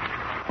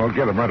 Well,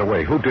 get him right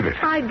away. Who did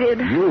it? I did.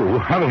 You?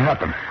 How'd it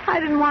happen? I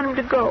didn't want him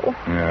to go.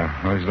 Yeah,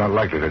 well, he's not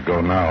likely to go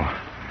now.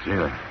 Gee,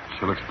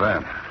 she looks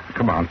bad.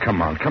 Come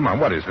on.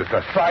 What is this,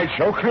 a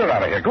sideshow? Clear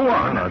out of here. Go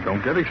on. Now,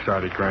 don't get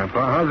excited,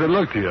 Grandpa. How's it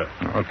look to you?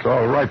 Oh, it's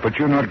all right, but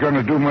you're not going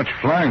to do much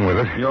flying with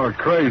it. You're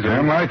crazy.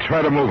 I might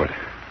try to move it.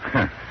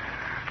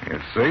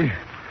 You see?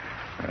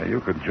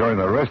 You could join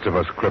the rest of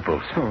us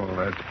cripples. Oh,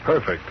 that's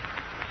perfect.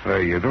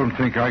 Say, you don't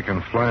think I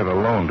can fly it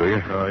alone, do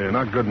you? Oh, you're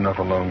not good enough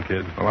alone,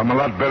 kid. Well, I'm a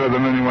lot better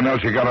than anyone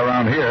else you got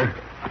around here.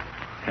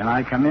 Can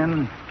I come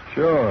in?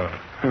 Sure.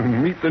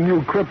 Meet the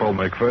new cripple,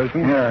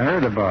 McPherson. Yeah, I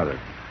heard about it.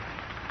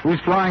 Who's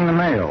flying the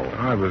mail?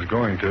 I was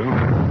going to.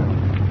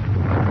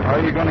 How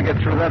are you going to get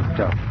through that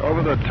stuff?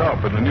 Over the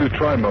top in the new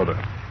tri-motor.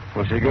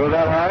 Will she go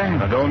that high?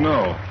 I don't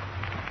know.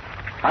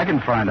 I can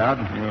find out.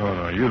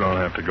 No, you don't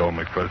have to go,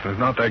 McPherson. It's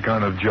not that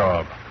kind of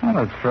job. Well,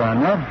 that's fair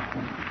enough.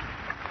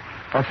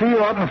 I'll see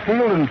you out in the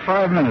field in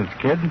 5 minutes,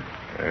 kid.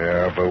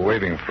 Yeah, I'll be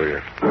waiting for you.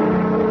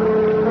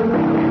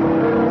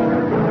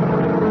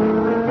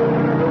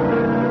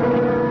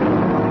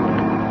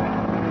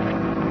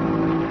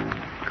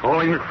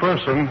 Calling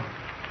McPherson.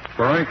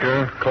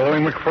 Franker,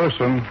 calling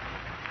McPherson.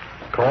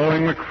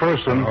 Calling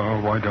McPherson. Oh,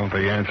 why don't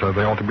they answer?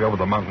 They ought to be over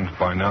the mountains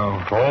by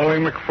now.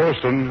 Calling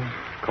McPherson.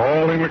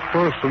 Calling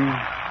McPherson.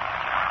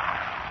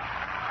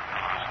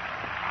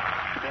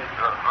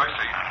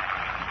 Mercy.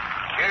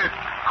 Kid,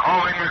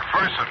 calling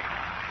McPherson.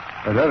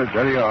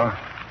 There you are.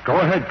 Go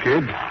ahead,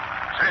 kid.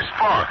 Say,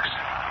 Sparks.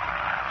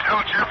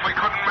 Tell Jeff we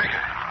couldn't make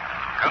it.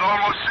 Got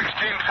almost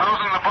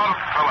 16,000. The bottom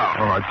fell out.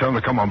 All right, tell him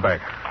to come on back.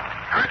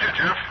 Heard you,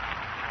 Jeff.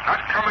 Not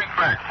coming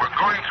back. We're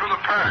going through the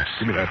pass.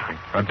 Give me that thing.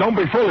 Don't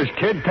be foolish,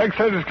 kid. Tex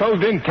says it's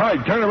closed in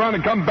tight. Turn around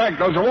and come back.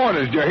 Those are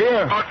orders. Do you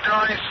hear? Good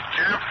dice,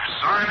 Jeff.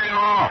 Signing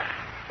off.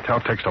 Tell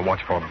Tex to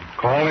watch for them.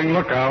 Calling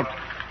lookout.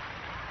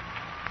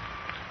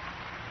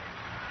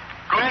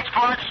 Go ahead,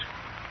 Sparks.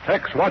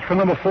 Tex, watch for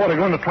number 4. They're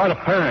going to try to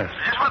pass.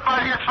 Just went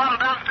by here, throttled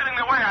down, filling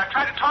the way. I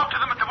tried to talk to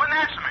them, but they wouldn't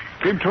answer me.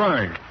 Keep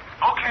trying.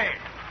 Okay.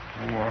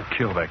 Oh, I'll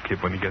kill that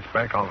kid when he gets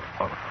back. Barranca.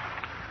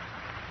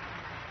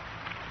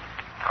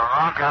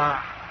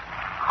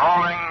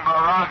 Calling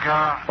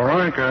Barranca.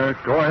 Barranca,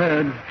 go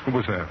ahead. Who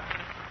was that?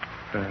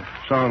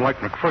 Sounded like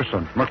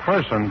McPherson.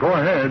 McPherson, go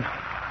ahead.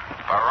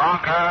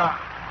 Barranca.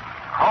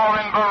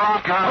 Calling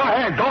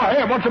Barranca. Go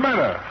ahead. What's the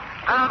matter?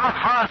 There's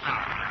McPherson.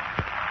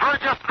 Bird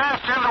just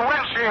smashed in the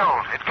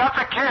windshield. It got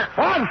the kid.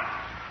 What?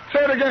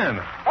 Say it again.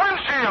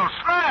 Windshield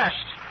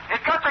smashed.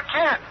 It got the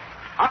kid.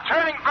 I'm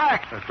turning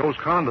back. Those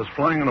condas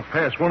flying in the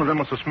pass. One of them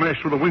must have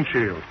smashed through the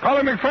windshield. Call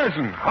him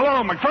McPherson.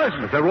 Hello,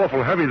 McPherson. They're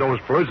awful heavy, those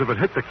birds. If it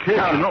hit the kid,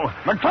 you know.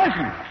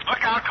 McPherson!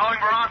 Look out, calling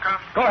Barranca.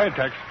 Go ahead,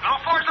 Tex. No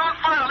force on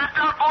fire.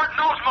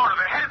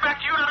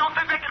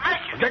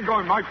 Get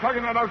going, Mike. Plug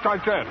in that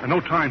outside tent. No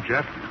time,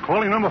 Jeff.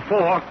 Calling number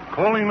 4.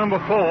 Calling number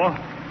 4.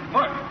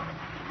 What?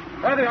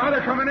 There they are.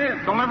 They're coming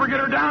in. Don't ever get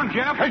her down,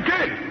 Jeff. Hey,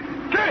 kid!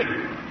 Kid!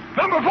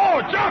 Number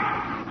 4, jump!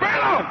 Bail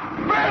out!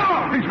 Bail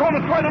out! He's going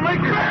to try to make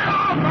it. Bail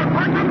out!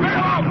 McCracken, bail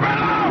out! Bail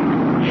out!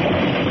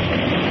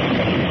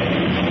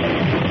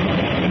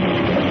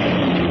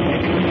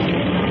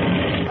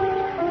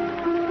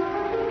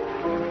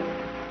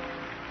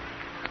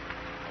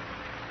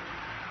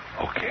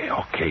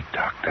 Okay,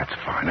 Doc. That's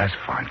fine. That's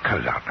fine.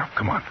 Cut it out now.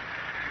 Come on.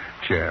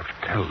 Jeff,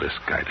 tell this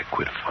guy to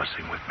quit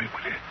fussing with me,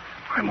 will you?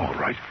 I'm all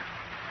right.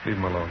 Leave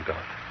him alone,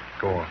 Doc.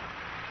 Go on.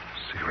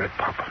 Cigarette,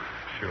 Papa?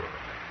 Sure.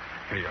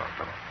 Here you are,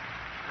 fella.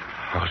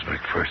 How's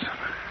McPherson?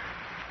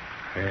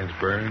 Hands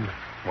burned.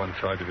 One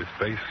side of his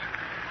face.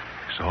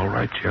 He's all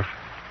right, Jeff.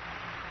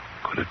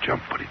 Could have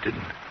jumped, but he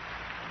didn't.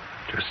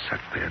 Just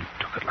sat there and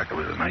took it like it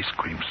was an ice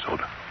cream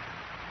soda.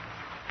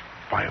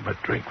 Buy him a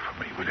drink for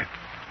me, will you?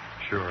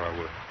 Sure, I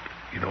will.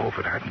 You know, if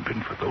it hadn't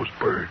been for those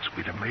birds,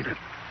 we'd have made it.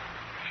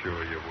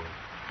 Sure you will.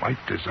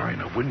 Might design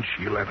a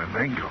windshield at an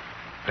angle.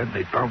 Then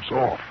they'd bounce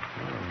off.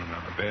 Oh,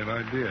 not a bad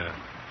idea.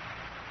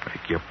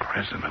 Make you a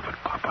present of it,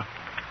 Papa.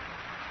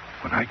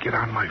 When I get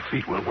on my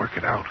feet, we'll work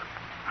it out.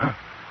 Huh?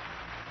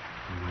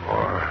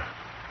 Or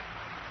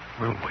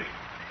will we?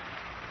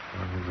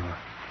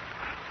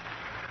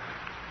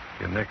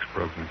 Your neck's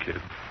broken, kid.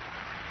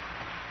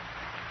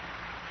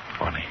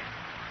 Funny.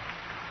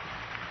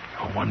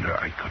 No wonder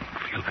I couldn't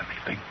feel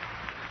anything.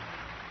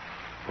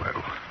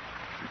 Well,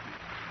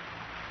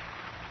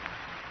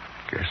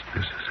 guess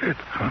this is it,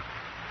 huh?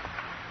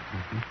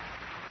 Mm-hmm.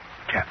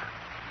 Jeff.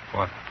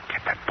 What?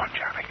 Get that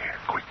punch out of here,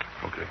 quick.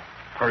 Okay.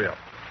 Hurry up.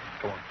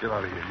 Go on, get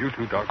out of here. You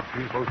two, Doc.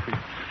 Please, both feet.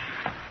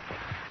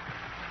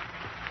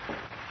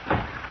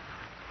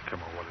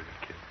 Come on, what is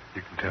it, kid?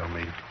 You can tell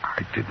me.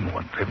 I didn't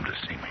want them to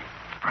see me.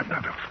 I'm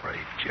not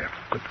afraid, Jeff,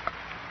 but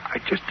I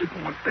just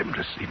didn't want them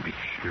to see me.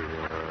 Sure,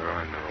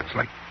 I know. It's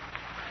like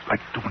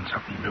doing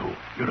something new,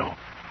 you know.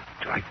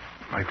 Like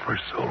my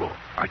first solo.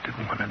 I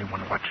didn't want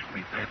anyone watching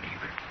me then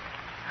either.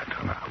 I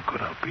don't know how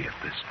good I'll be at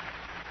this.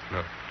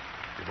 Look,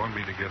 you want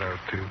me to get out,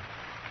 too?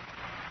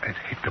 I'd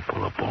hate to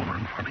pull a boner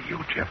in front of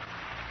you, Jeff.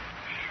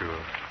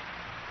 Sure.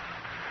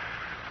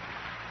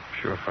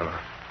 Sure, fella.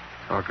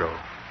 I'll go.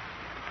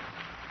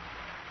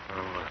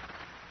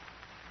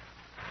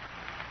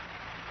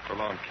 So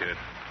long, kid.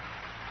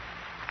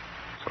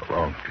 So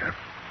long, Jeff.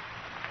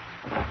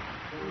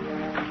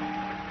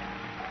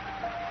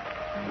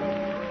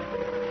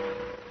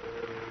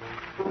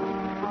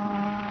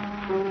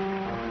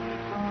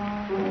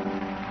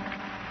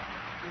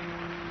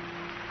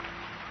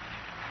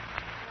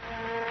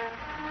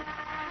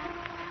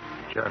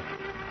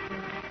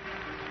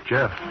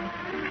 Jeff.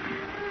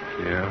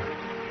 Yeah?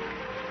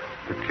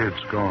 The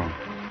kid's gone.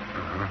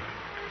 Uh-huh.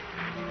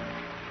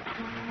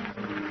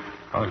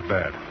 How's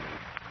bad?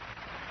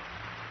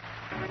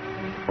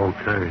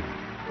 Okay.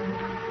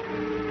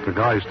 The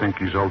guys think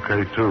he's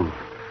okay, too.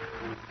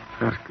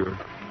 That's good.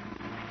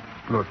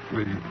 Look,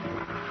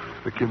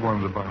 the kid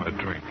wanted to buy him a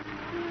drink.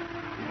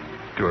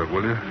 Do it,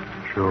 will you?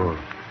 Sure.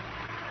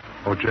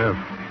 Oh, Jeff,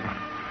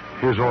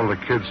 here's all the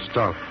kid's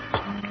stuff.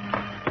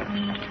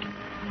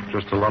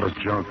 Just a lot of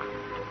junk.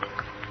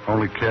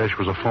 Only cash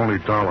was a phony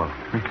 $1.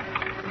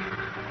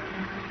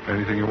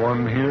 Anything you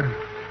want in here?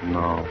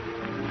 No.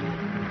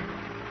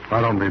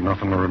 I don't need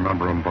nothing to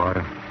remember him by.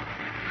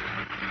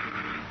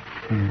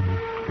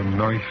 A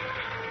knife,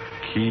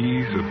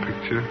 keys, a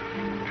picture,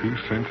 2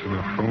 cents, and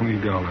a phony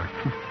 $1.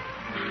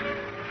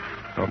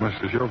 Not much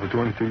to show for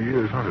 22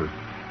 years, huh?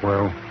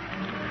 Well,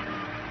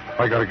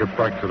 I gotta get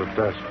back to the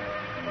desk.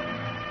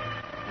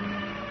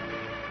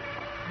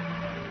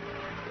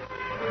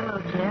 Hello,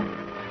 Jeff.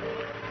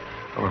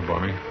 Hello,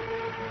 Bonnie.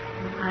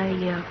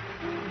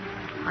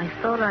 I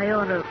thought I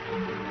ought to...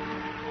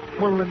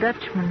 Well, the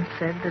Dutchman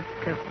said that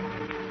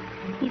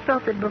he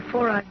felt that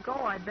before I go,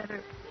 I'd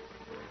better...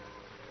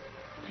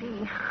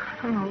 Gee,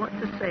 I don't know what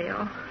to say.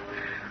 All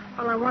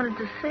I wanted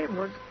to say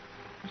was,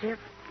 Jeff,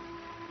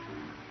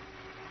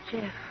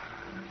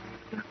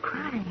 you're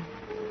crying.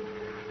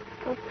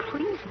 Oh,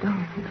 please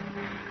don't.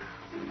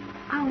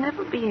 I'll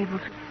never be able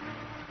to...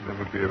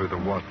 Never be able to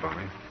what,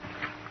 Bonnie?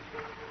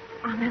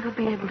 I'll never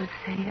be able to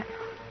say it.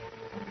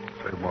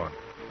 Say what?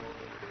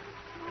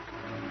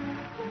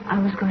 I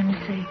was going to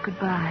say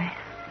goodbye.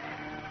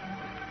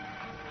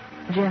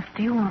 Jeff,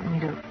 do you want me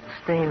to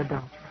stay or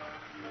don't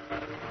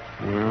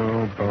you?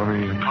 Well,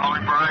 Bonnie...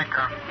 Calling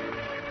Barranca.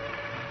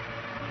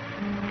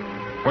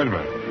 Wait a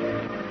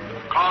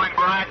minute. Calling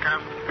Barranca.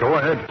 Go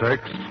ahead,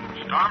 Tex.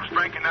 Storm's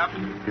breaking up.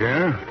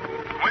 Yeah?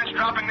 Wind's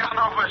dropping down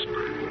off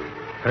whisper.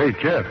 Hey,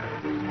 Jeff.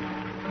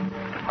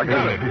 I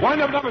got it.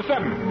 Wind up number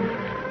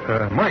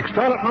 7. Mike,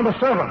 start at number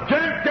 7.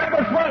 Jeff, get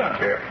the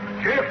sweater.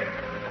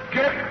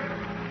 Jeff.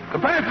 The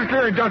pass is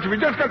clearing, Dutchie. We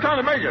just got time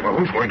to make it. Well,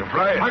 who's going to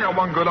fly it? I got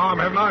one good arm,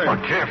 haven't I?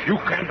 But, Jeff, you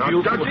can't Now,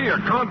 use... Dutchie, your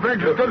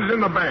contract's as good as in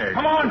the bag.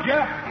 Come on,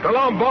 Jeff. So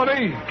long,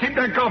 Bonnie. Keep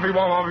that coffee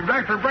warm. I'll be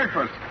back for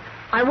breakfast.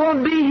 I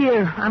won't be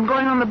here. I'm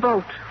going on the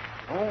boat.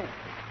 Oh,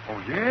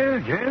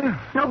 yeah?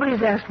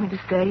 Nobody's asked me to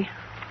stay.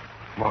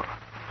 What?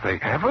 They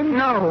haven't?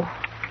 No.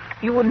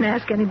 You wouldn't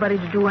ask anybody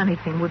to do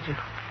anything, would you?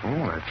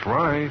 Oh, that's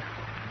right.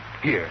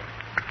 Here,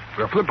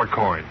 we'll flip a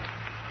coin.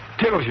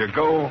 Tails you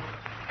go,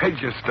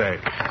 heads you stay.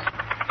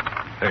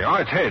 Hey, all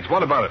right, it's heads.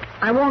 What about it?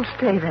 I won't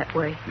stay that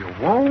way. You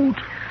won't?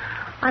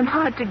 I'm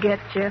hard to get,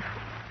 Jeff.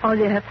 All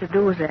you have to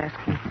do is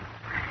ask me.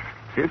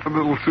 Here's a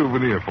little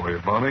souvenir for you,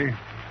 Bonnie.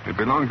 It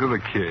belonged to the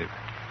kid.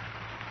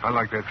 I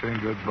like that saying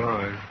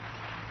goodbye.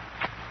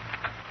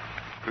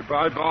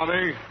 Goodbye,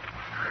 Bonnie.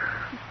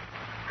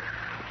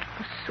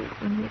 A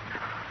souvenir.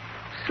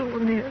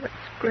 Souvenir, that's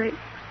great.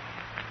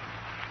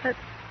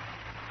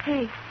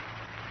 Hey,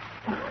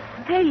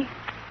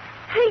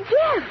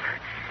 Jeff!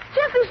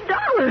 Jeff, this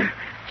dollar!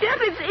 Jeff,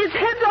 it's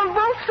heads on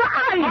both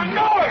sides! I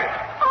know it!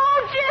 Oh,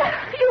 Jeff,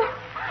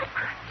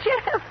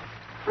 Jeff!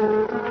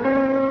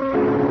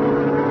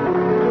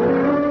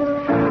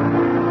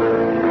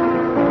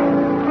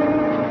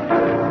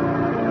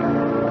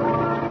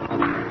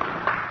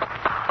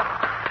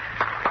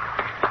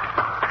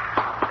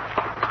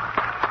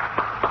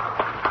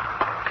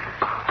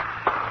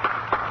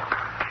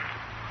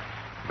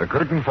 The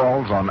curtain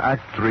falls on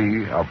Act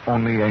 3 of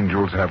Only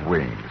Angels Have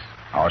Wings.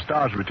 Our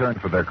stars return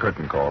for their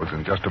curtain calls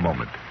in just a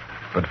moment.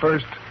 But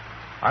first,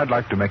 I'd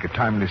like to make a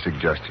timely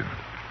suggestion.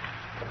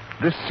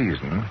 This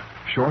season,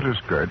 shorter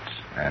skirts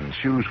and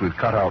shoes with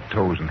cut-out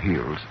toes and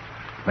heels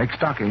make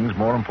stockings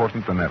more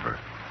important than ever.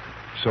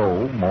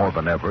 So, more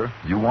than ever,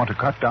 you want to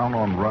cut down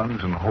on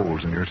runs and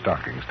holes in your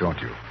stockings,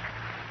 don't you?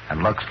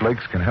 And Lux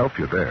Flakes can help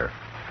you there.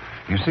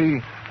 You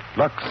see,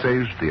 Lux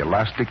saves the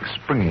elastic,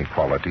 springy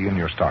quality in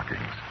your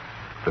stockings.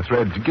 The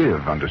threads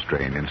give under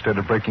strain instead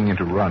of breaking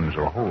into runs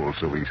or holes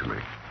so easily.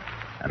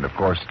 And, of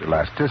course,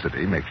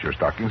 elasticity makes your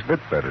stockings fit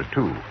better,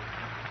 too,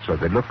 so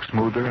they look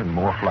smoother and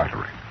more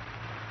flattering.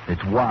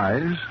 It's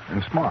wise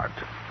and smart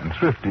and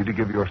thrifty to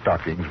give your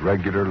stockings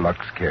regular Lux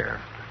care.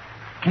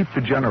 Keep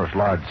the generous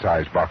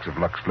large-size box of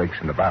Lux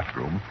Flakes in the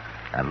bathroom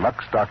and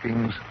Lux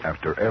stockings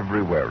after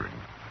every wearing.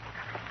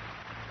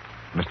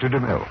 Mr.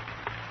 DeMille.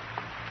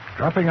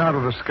 Dropping out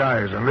of the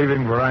skies and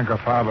leaving Veranka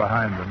far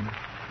behind them,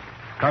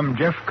 come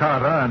Jeff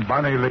Carter and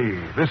Bonnie Lee,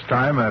 this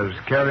time as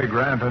Cary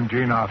Grant and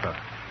Jean Arthur.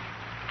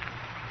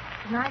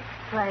 Tonight's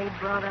play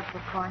brought up a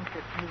point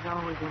that he's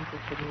always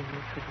interested in,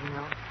 Mr.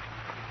 DeMille.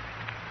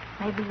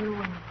 Maybe you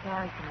and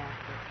Cary can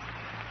answer.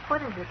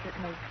 What is it that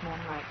makes men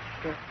like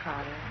Jeff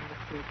Carter and the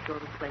kids go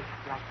to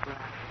places like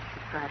Veranka to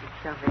try to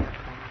shove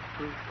airplanes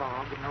through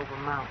fog and over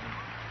mountains?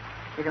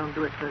 They don't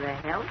do it for their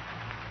health,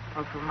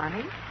 or for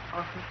money,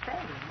 or for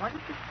fame. What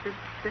is it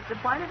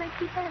why do they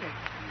keep at it?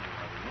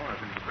 I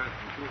think the best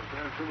and truest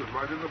answer was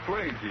right in the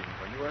play, Jean.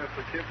 When you asked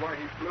the kid why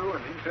he flew,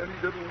 and he said he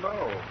didn't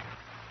know.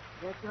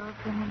 Is that your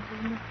opinion,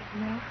 too, Mr.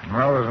 DeMille?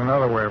 Well, there's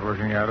another way of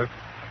looking at it.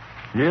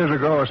 Years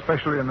ago,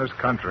 especially in this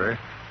country,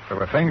 there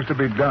were things to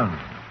be done,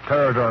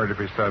 territory to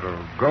be settled,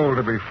 gold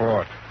to be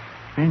fought,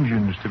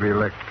 engines to be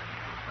licked,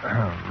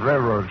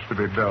 railroads to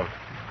be built,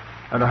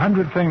 and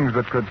 100 things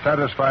that could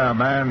satisfy a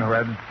man who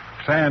had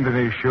sand in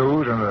his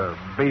shoes and a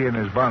bee in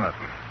his bonnet.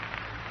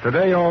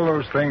 Today, all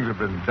those things have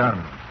been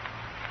done.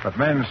 But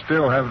men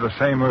still have the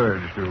same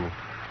urge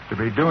to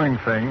be doing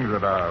things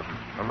that are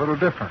a little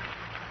different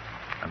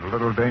and a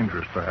little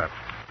dangerous, perhaps.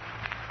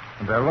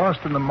 And they're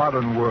lost in the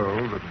modern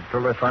world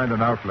until they find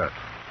an outlet.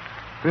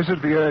 This is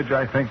the urge,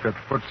 I think, that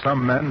puts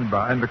some men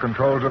behind the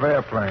controls of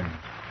airplanes.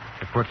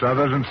 It puts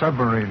others in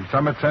submarines.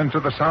 Some it sends to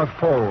the South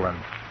Pole, and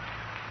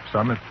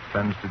some it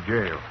sends to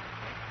jail.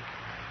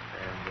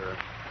 And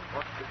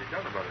what's to be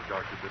done about it,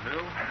 Dr.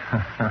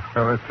 DeMille?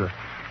 Well,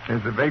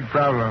 it's a big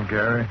problem,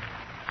 Cary.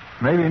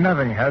 Maybe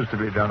nothing has to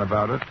be done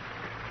about it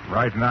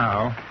right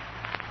now.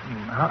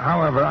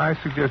 However, I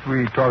suggest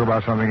we talk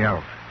about something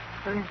else.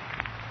 What is it?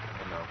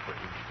 Now, for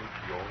instance,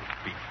 your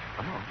speech.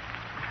 Come on.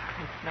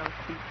 It's no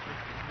speech,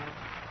 Mr. DeMille.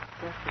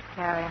 Just that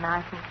Cary and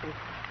I think there's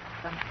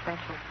some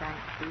special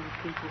thanks to the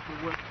people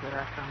who worked with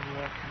us on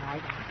the air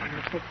tonight and in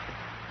the picture.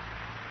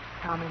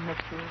 Tommy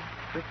Mitchell,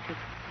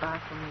 Richard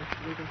Barthelmess,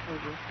 Rita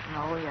Hayworth, and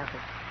all the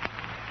others.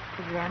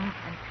 To them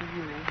and to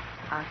you,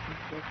 our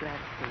sincere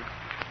gratitude.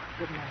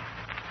 Good night.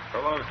 So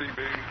long, CB.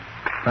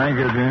 Thank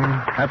you, Jim.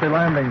 Happy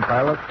landing,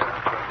 pilot.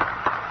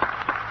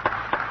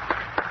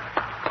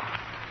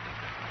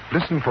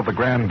 Listen for the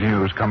grand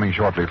news coming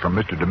shortly from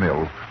Mr.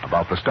 DeMille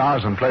about the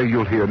stars and play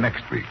you'll hear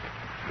next week.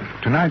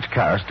 Tonight's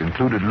cast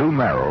included Lou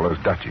Merrill as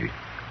Dutchie,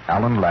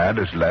 Alan Ladd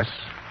as Les,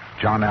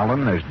 John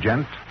Allen as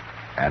Gent,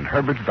 and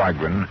Herbert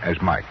Vigran as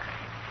Mike.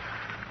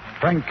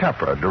 Frank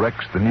Capra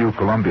directs the new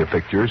Columbia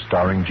pictures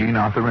starring Jean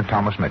Arthur and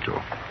Thomas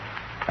Mitchell.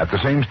 At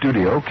the same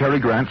studio, Cary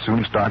Grant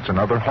soon starts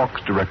another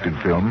Hawks-directed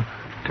film,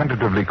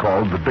 tentatively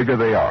called The Bigger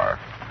They Are.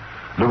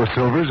 Louis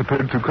Silvers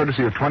appeared through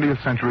courtesy of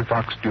 20th Century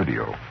Fox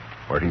Studio,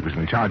 where he was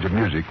in charge of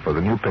music for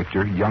the new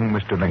picture, Young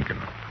Mr. Lincoln.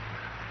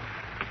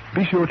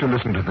 Be sure to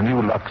listen to the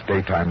new Lux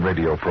daytime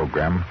radio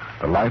program,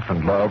 The Life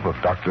and Love of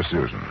Dr.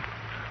 Susan.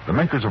 The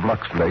makers of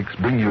Lux Flakes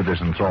bring you this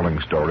enthralling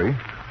story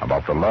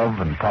about the love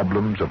and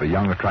problems of a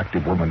young,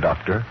 attractive woman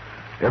doctor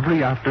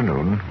every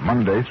afternoon,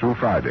 Monday through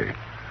Friday.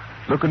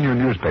 Look in your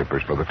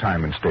newspapers for the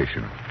time and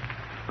station.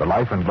 The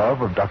life and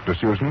love of Dr.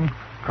 Susan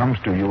comes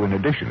to you in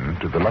addition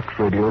to the Lux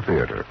Radio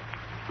Theater.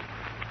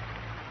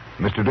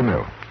 Mr.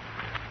 DeMille.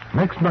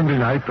 Next Monday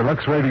night, the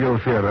Lux Radio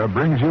Theater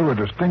brings you a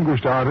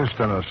distinguished artist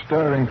and a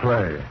stirring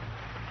play.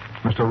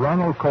 Mr.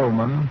 Ronald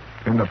Colman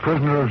in The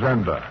Prisoner of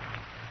Zenda.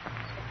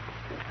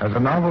 As a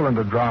novel and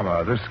a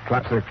drama, this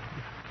classic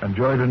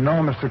enjoyed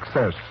enormous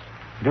success,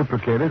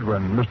 duplicated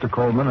when Mr.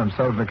 Colman and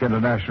Selznick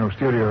International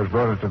Studios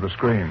brought it to the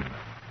screen.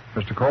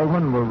 Mr.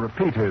 Colman will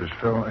repeat his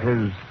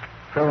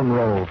film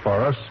role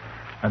for us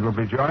and will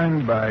be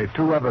joined by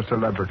two other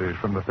celebrities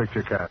from the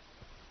picture cast,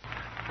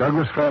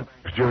 Douglas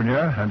Fairbanks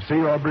Jr. and C.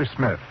 Aubrey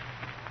Smith.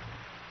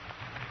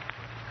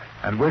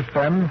 And with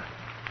them,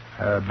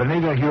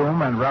 Benita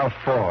Hume and Ralph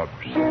Forbes.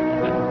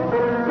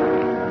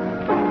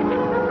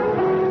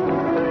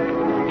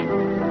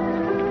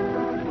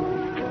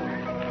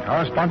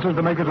 Our sponsors,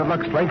 the makers of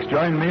Lux Flakes,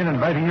 join me in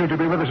inviting you to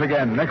be with us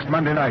again next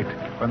Monday night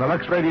when the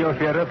Lux Radio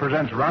Theater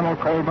presents Ronald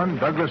Colman,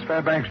 Douglas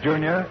Fairbanks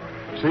Jr.,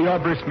 C.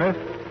 Aubrey Smith,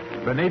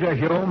 Benita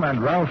Hume,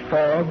 and Ralph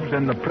Forbes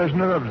in The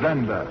Prisoner of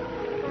Zenda.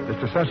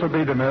 Mr. Cecil B.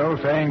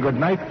 DeMille saying good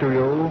night to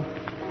you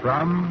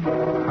from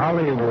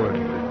Hollywood.